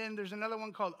also in Linden. There's another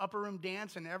one called Upper Room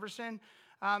Dance in Everson.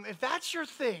 If that's your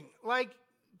thing,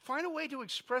 find a way to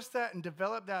express that and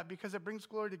develop that because it brings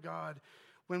glory to God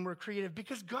when we're creative.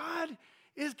 Because God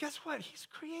is, guess what? He's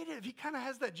creative. He kind of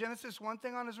has that Genesis 1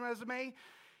 thing on his resume.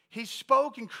 He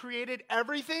spoke and created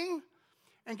everything.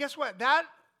 And guess what? That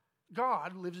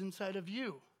God lives inside of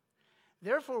you.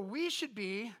 Therefore, we should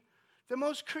be the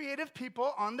most creative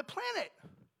people on the planet.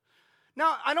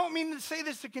 Now, I don't mean to say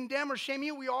this to condemn or shame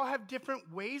you. We all have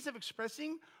different ways of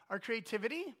expressing our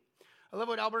creativity. I love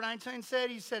what Albert Einstein said.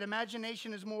 He said,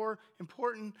 imagination is more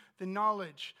important than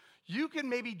knowledge. You can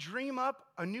maybe dream up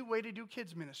a new way to do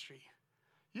kids ministry.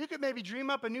 You could maybe dream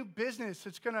up a new business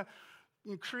that's going to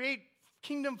create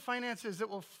kingdom finances that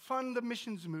will fund the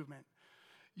missions movement.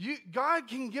 God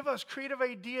can give us creative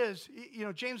ideas.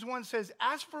 James 1 says,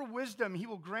 ask for wisdom, he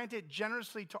will grant it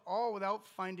generously to all without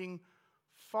finding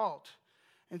fault.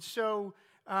 And so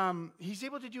he's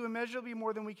able to do immeasurably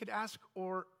more than we could ask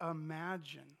or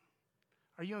imagine.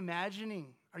 Are you imagining?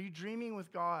 Are you dreaming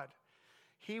with God?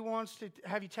 He wants to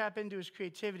have you tap into his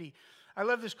creativity. I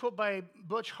love this quote by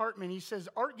Butch Hartman. He says,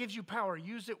 art gives you power.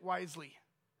 Use it wisely.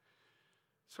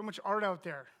 So much art out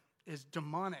there is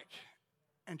demonic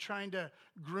and trying to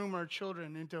groom our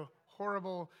children into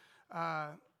horrible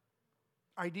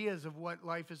ideas of what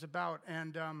life is about.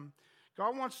 And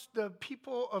God wants the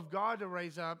people of God to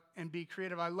rise up and be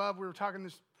creative. We were talking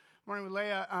this morning with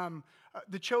Leah,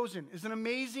 The Chosen is an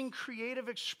amazing creative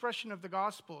expression of the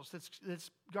Gospels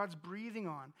that's God's breathing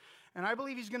on. And I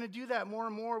believe he's going to do that more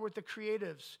and more with the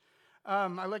creatives.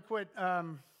 I like what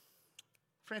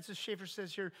Francis Schaeffer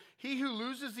says here. He who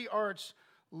loses the arts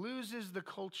loses the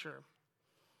culture.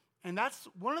 And that's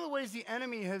one of the ways the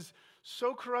enemy has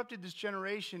so corrupted this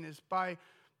generation is by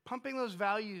pumping those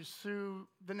values through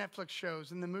the Netflix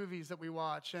shows and the movies that we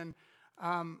watch. And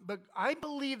but I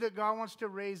believe that God wants to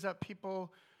raise up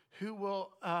people who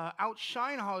will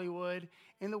outshine Hollywood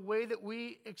in the way that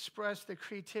we express the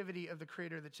creativity of the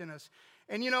Creator that's in us.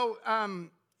 And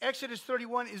Exodus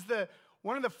 31 is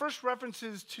one of the first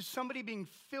references to somebody being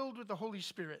filled with the Holy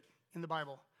Spirit in the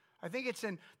Bible. I think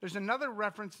there's another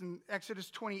reference in Exodus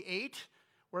 28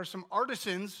 where some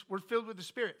artisans were filled with the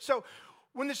Spirit. So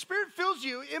when the Spirit fills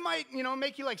you, it might,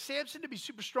 make you like Samson to be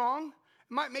super strong.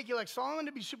 It might make you like Solomon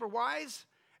to be super wise.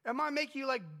 It might make you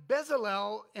like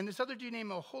Bezalel and this other dude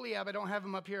named Oholiab. I don't have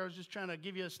him up here. I was just trying to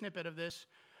give you a snippet of this.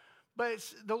 But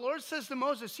the Lord says to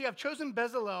Moses, see, I've chosen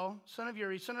Bezalel, son of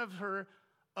Uri, son of Hur,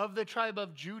 of the tribe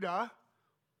of Judah,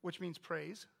 which means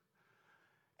praise.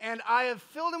 And I have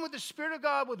filled him with the Spirit of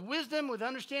God, with wisdom, with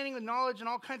understanding, with knowledge, and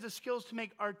all kinds of skills to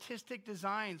make artistic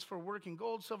designs for work in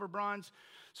gold, silver, bronze.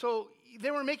 So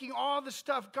they were making all this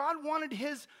stuff. God wanted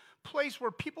his place where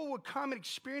people would come and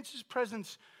experience his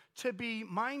presence to be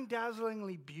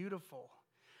mind-dazzlingly beautiful.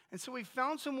 And so we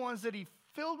found some ones that he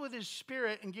filled with his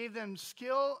Spirit and gave them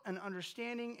skill and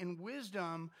understanding and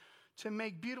wisdom to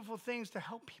make beautiful things to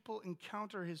help people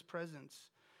encounter his presence.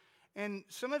 And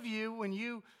some of you, when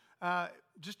you,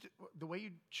 just the way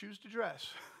you choose to dress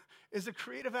is a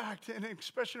creative act and an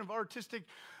expression of artistic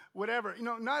whatever. You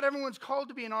know, not everyone's called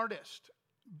to be an artist,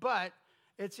 but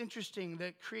it's interesting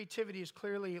that creativity is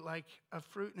clearly like a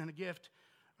fruit and a gift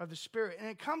of the Spirit. And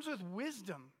it comes with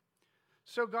wisdom.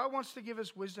 So God wants to give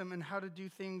us wisdom in how to do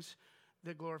things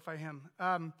that glorify him.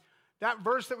 That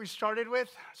verse that we started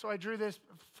with, so I drew this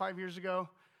 5 years ago.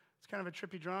 It's kind of a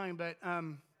trippy drawing, but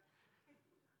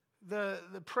the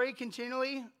pray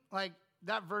continually, like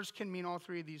that verse can mean all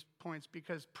three of these points,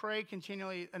 because pray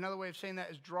continually, another way of saying that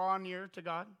is draw near to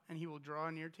God, and he will draw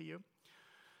near to you.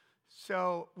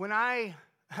 So when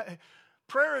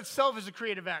prayer itself is a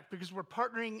creative act because we're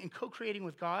partnering and co-creating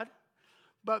with God,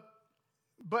 but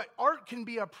art can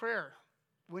be a prayer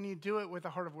when you do it with a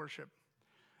heart of worship.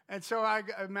 And so I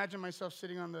imagine myself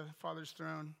sitting on the Father's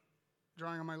throne,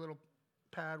 drawing on my little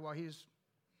pad while he's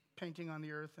painting on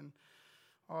the earth, and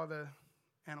all the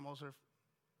animals are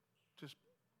just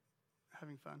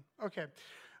having fun. Okay,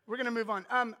 we're going to move on.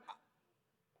 I'm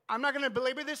not going to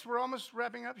belabor this. We're almost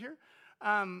wrapping up here.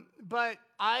 But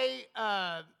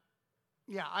I've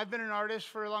been an artist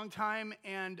for a long time,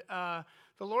 and the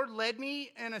Lord led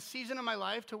me in a season of my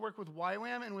life to work with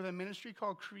YWAM and with a ministry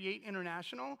called Create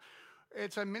International.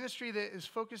 It's a ministry that is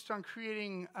focused on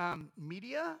creating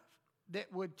media that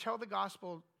would tell the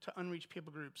gospel to unreached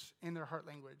people groups in their heart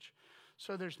language.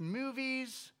 So there's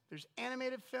movies, there's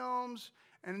animated films,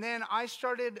 and then I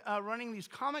started running these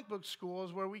comic book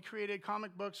schools where we created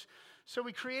comic books. So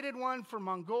we created one for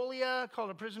Mongolia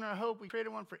called A Prisoner of Hope. We created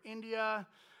one for India.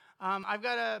 I've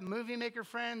got a movie maker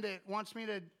friend that wants me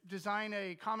to design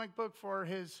a comic book for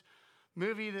his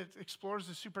movie that explores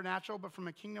the supernatural, but from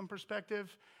a kingdom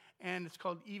perspective. And it's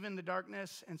called Even the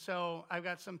Darkness. And so I've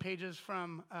got some pages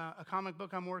from a comic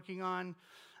book I'm working on.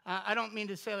 I don't mean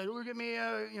to say, like, look at me,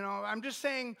 I'm just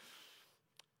saying,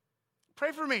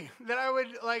 pray for me, that I would,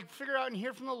 figure out and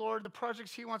hear from the Lord the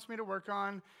projects he wants me to work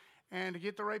on, and to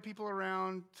get the right people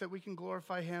around so that we can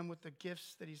glorify him with the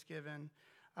gifts that he's given.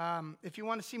 If you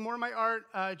want to see more of my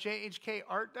art,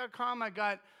 jhkart.com. I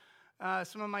got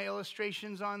some of my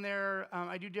illustrations on there.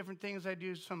 I do different things. I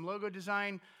do some logo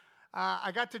design.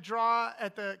 I got to draw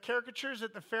at the caricatures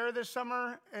at the fair this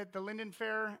summer, at the Linden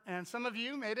Fair, and some of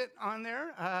you made it on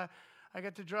there. I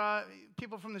got to draw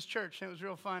people from this church, and it was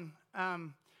real fun.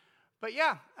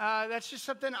 That's just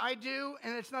something I do,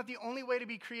 and it's not the only way to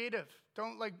be creative.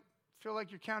 Don't feel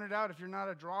like you're counted out if you're not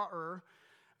a drawer.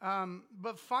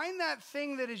 But find that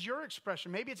thing that is your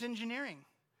expression. Maybe it's engineering.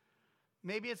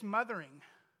 Maybe it's mothering.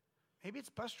 Maybe it's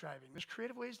bus driving. There's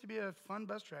creative ways to be a fun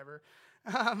bus driver.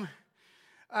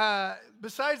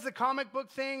 Besides the comic book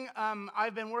thing,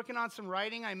 I've been working on some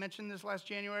writing. I mentioned this last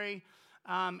January.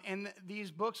 And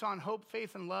these books on hope,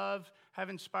 faith, and love have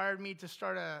inspired me to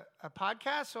start a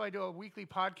podcast. So I do a weekly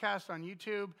podcast on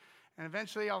YouTube. And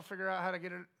eventually I'll figure out how to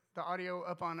get the audio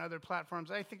up on other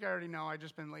platforms. I think I already know. I've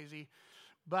just been lazy.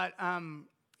 But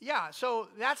so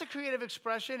that's a creative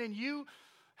expression. And you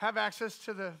have access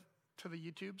to the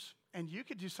YouTubes. And you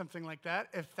could do something like that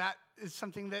if that is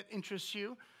something that interests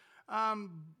you.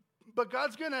 But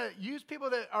God's going to use people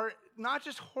that are not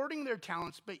just hoarding their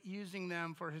talents, but using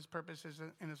them for his purposes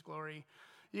and his glory.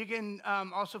 You can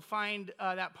also find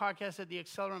that podcast at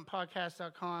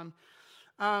theaccelerantpodcast.com.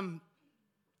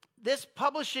 This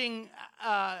publishing,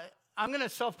 I'm going to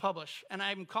self-publish, and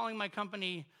I'm calling my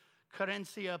company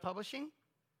Querencia Publishing.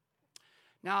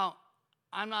 Now,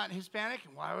 I'm not Hispanic.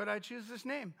 Why would I choose this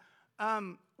name?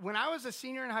 When I was a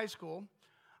senior in high school,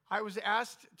 I was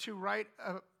asked to write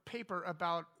a paper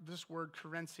about this word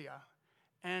Querencia.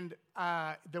 And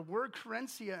the word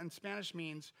Querencia in Spanish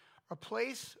means a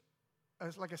place,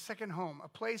 like a second home, a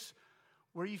place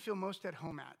where you feel most at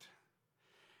home at.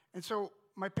 And so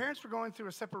my parents were going through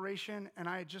a separation, and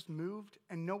I had just moved,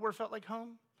 and nowhere felt like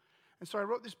home. And so I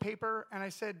wrote this paper, and I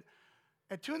said,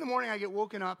 at 2 a.m, I get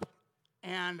woken up,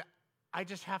 and I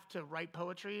just have to write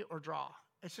poetry or draw.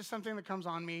 It's just something that comes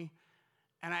on me,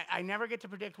 and I never get to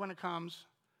predict when it comes.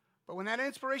 But when that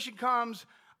inspiration comes,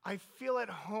 I feel at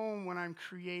home when I'm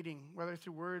creating, whether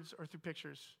through words or through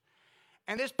pictures.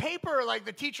 And this paper,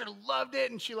 the teacher loved it,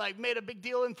 and she made a big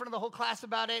deal in front of the whole class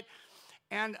about it.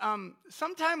 And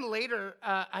sometime later,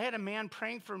 I had a man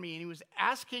praying for me, and he was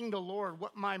asking the Lord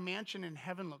what my mansion in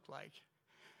heaven looked like.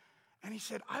 And he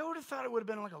said, I would have thought it would have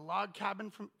been like a log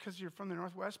cabin because you're from the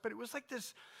Northwest, but it was like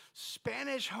this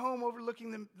Spanish home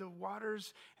overlooking the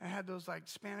waters, and had those like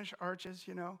Spanish arches,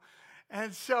 you know.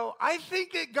 And so I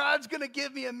think that God's going to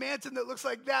give me a mansion that looks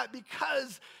like that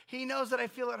because he knows that I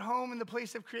feel at home in the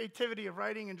place of creativity, of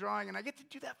writing and drawing, and I get to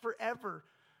do that forever.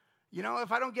 You know,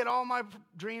 if I don't get all my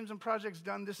dreams and projects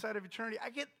done this side of eternity, I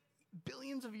get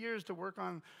billions of years to work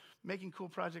on making cool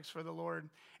projects for the Lord.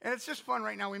 And it's just fun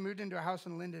right now. We moved into a house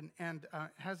in Linden, and it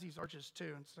has these arches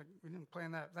too. And it's like, we didn't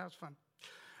plan that. That was fun.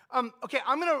 Okay,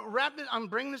 I'm going to wrap it. I'm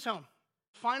bringing this home.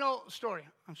 Final story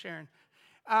I'm sharing.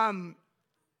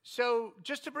 So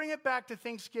just to bring it back to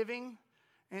Thanksgiving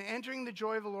and entering the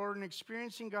joy of the Lord and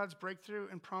experiencing God's breakthrough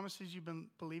and promises you've been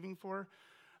believing for,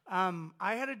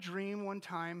 I had a dream one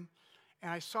time, and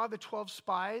I saw the 12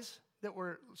 spies that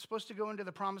were supposed to go into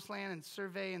the promised land and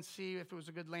survey and see if it was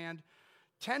a good land.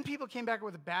 10 people came back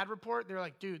with a bad report. They're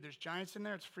like, dude, there's giants in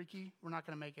there. It's freaky. We're not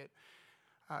going to make it.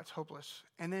 It's hopeless.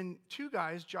 And then 2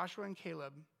 guys, Joshua and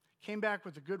Caleb, came back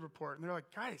with a good report. And they're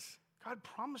like, guys, God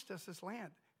promised us this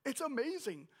land. It's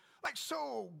amazing. Like,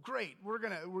 so great. We're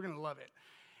gonna love it.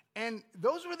 And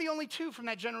those were the only 2 from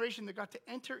that generation that got to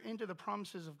enter into the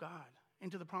promises of God,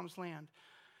 into the promised land.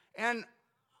 And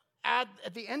at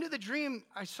the end of the dream,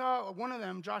 I saw one of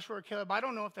them, Joshua or Caleb. I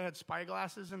don't know if they had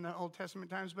spyglasses in the Old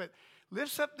Testament times, but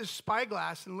lifts up this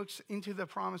spyglass and looks into the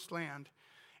promised land.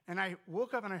 And I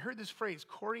woke up and I heard this phrase,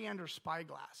 coriander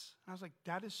spyglass. And I was like,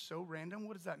 that is so random.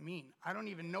 What does that mean? I don't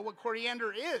even know what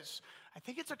coriander is. I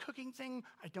think it's a cooking thing.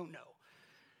 I don't know.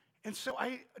 And so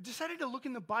I decided to look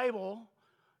in the Bible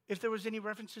if there was any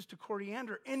references to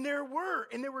coriander. And there were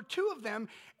 2 of them,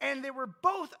 and they were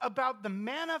both about the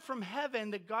manna from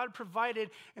heaven that God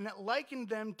provided, and that likened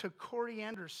them to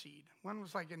coriander seed. One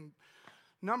was like in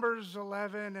Numbers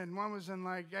 11, and one was in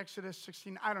like Exodus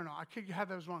 16. I don't know. I could have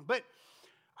those wrong. But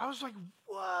I was like,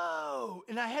 whoa.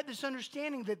 And I had this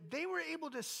understanding that they were able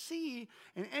to see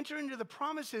and enter into the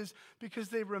promises because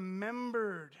they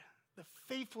remembered the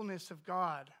faithfulness of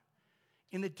God.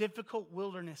 In the difficult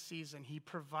wilderness season, he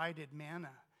provided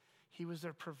manna. He was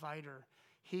their provider.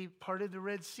 He parted the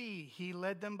Red Sea. He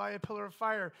led them by a pillar of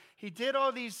fire. He did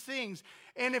all these things.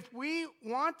 And if we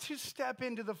want to step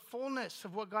into the fullness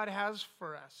of what God has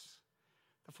for us,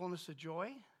 the fullness of joy,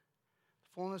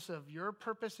 the fullness of your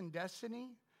purpose and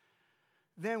destiny,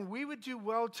 then we would do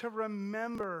well to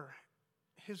remember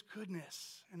his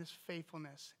goodness and his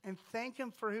faithfulness and thank him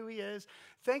for who he is,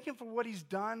 thank him for what he's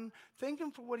done, thank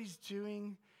him for what he's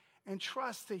doing, and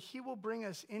trust that he will bring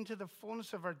us into the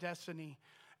fullness of our destiny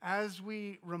as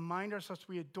we remind ourselves,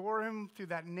 we adore him through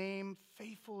that name,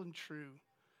 faithful and true,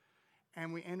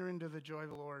 and we enter into the joy of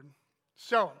the Lord.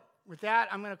 So with that,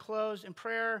 I'm going to close in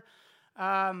prayer.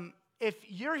 If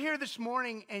you're here this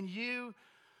morning and you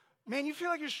feel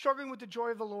like you're struggling with the joy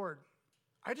of the Lord,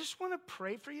 I just want to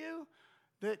pray for you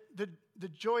that the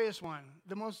joyous one,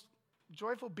 the most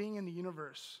joyful being in the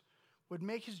universe, would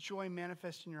make his joy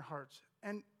manifest in your hearts.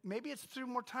 And maybe it's through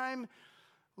more time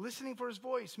listening for his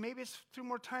voice. Maybe it's through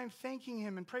more time thanking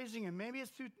him and praising him. Maybe it's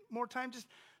through more time just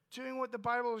doing what the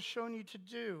Bible has shown you to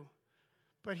do.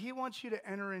 But he wants you to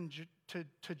enter into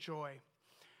joy.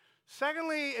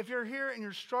 Secondly, if you're here and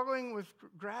you're struggling with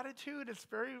gratitude, it's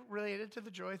very related to the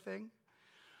joy thing.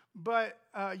 But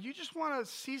you just want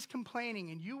to cease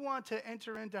complaining and you want to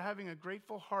enter into having a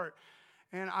grateful heart.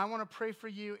 And I want to pray for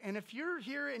you. And if you're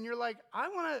here and you're like, I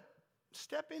want to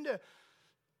step into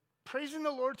praising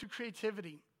the Lord through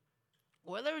creativity,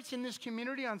 whether it's in this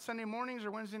community on Sunday mornings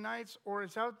or Wednesday nights, or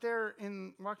it's out there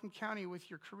in Whatcom County with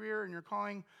your career and your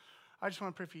calling, I just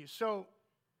want to pray for you. So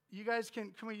you guys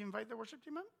can we invite the worship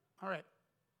team up? All right.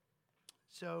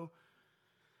 So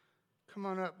come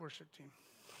on up, worship team.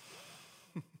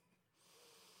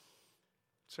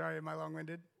 Sorry, am I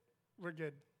long-winded? We're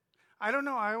good. I don't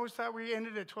know. I always thought we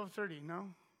ended at 12:30.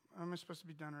 No? Am I supposed to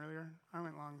be done earlier? I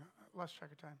went long. I lost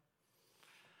track of time.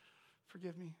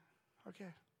 Forgive me. Okay.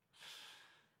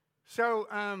 So,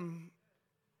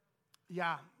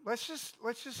 let's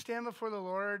just stand before the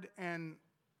Lord and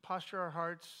posture our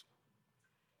hearts.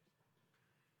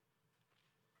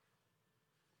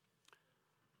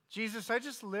 Jesus, I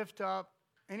just lift up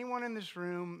anyone in this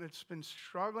room that's been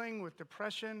struggling with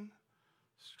depression,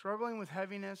 struggling with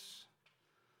heaviness,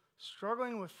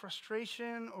 struggling with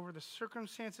frustration over the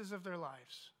circumstances of their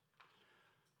lives.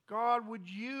 God, would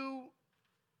you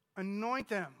anoint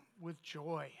them with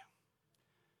joy?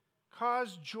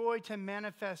 Cause joy to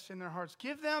manifest in their hearts.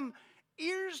 Give them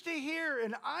ears to hear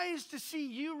and eyes to see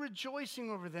you rejoicing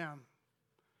over them.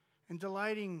 and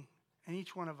delighting in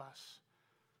each one of us.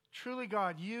 Truly,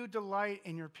 God, you delight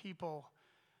in your people.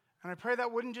 And I pray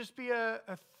that wouldn't just be a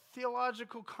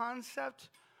theological concept,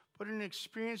 but an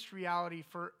experienced reality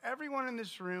for everyone in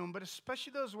this room, but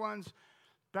especially those ones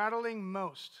battling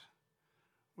most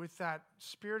with that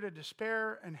spirit of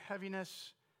despair and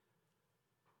heaviness.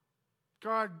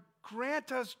 God,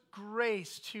 grant us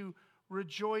grace to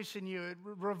rejoice in you.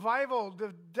 Revival,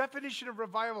 the definition of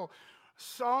revival,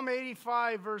 Psalm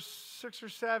 85, verse 6 or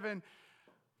 7.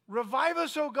 Revive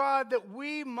us, O God, that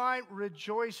we might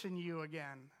rejoice in you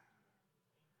again.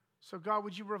 So God,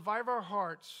 would you revive our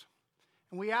hearts?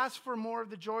 And we ask for more of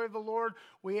the joy of the Lord.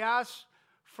 We ask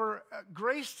for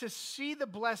grace to see the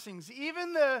blessings,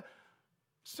 even the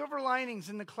silver linings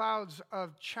in the clouds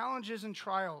of challenges and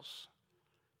trials.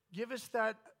 Give us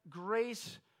that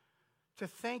grace to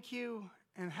thank you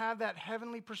and have that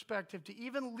heavenly perspective to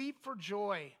even leap for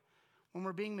joy when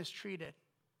we're being mistreated.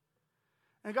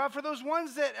 And God, for those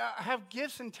ones that have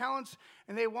gifts and talents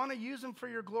and they want to use them for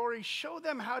your glory, show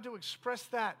them how to express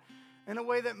that in a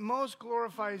way that most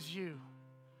glorifies you,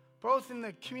 both in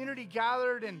the community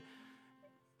gathered and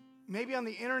maybe on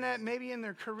the internet, maybe in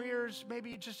their careers,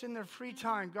 maybe just in their free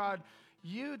time. God,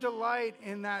 you delight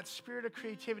in that spirit of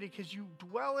creativity because you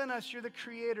dwell in us. You're the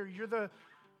creator. You're the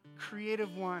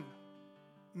creative one.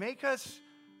 Make us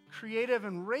creative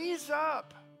and raise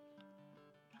up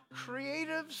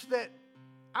creatives that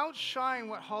outshine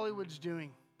what Hollywood's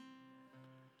doing.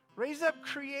 Raise up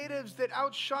creatives that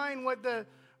outshine what the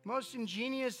most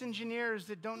ingenious engineers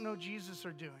that don't know Jesus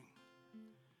are doing.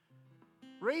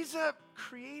 Raise up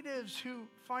creatives who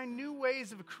find new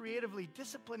ways of creatively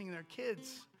disciplining their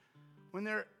kids when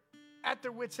they're at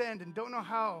their wits' end and don't know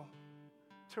how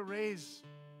to raise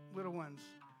little ones.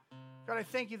 God, I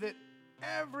thank you that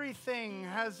everything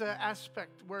has an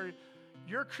aspect where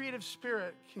your creative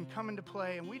spirit can come into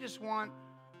play, and we just want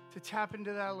to tap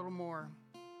into that a little more.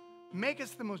 Make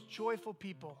us the most joyful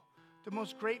people, the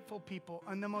most grateful people,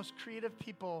 and the most creative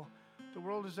people the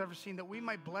world has ever seen, that we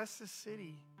might bless this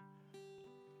city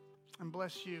and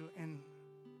bless you in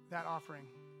that offering.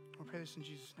 I pray this in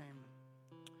Jesus' name.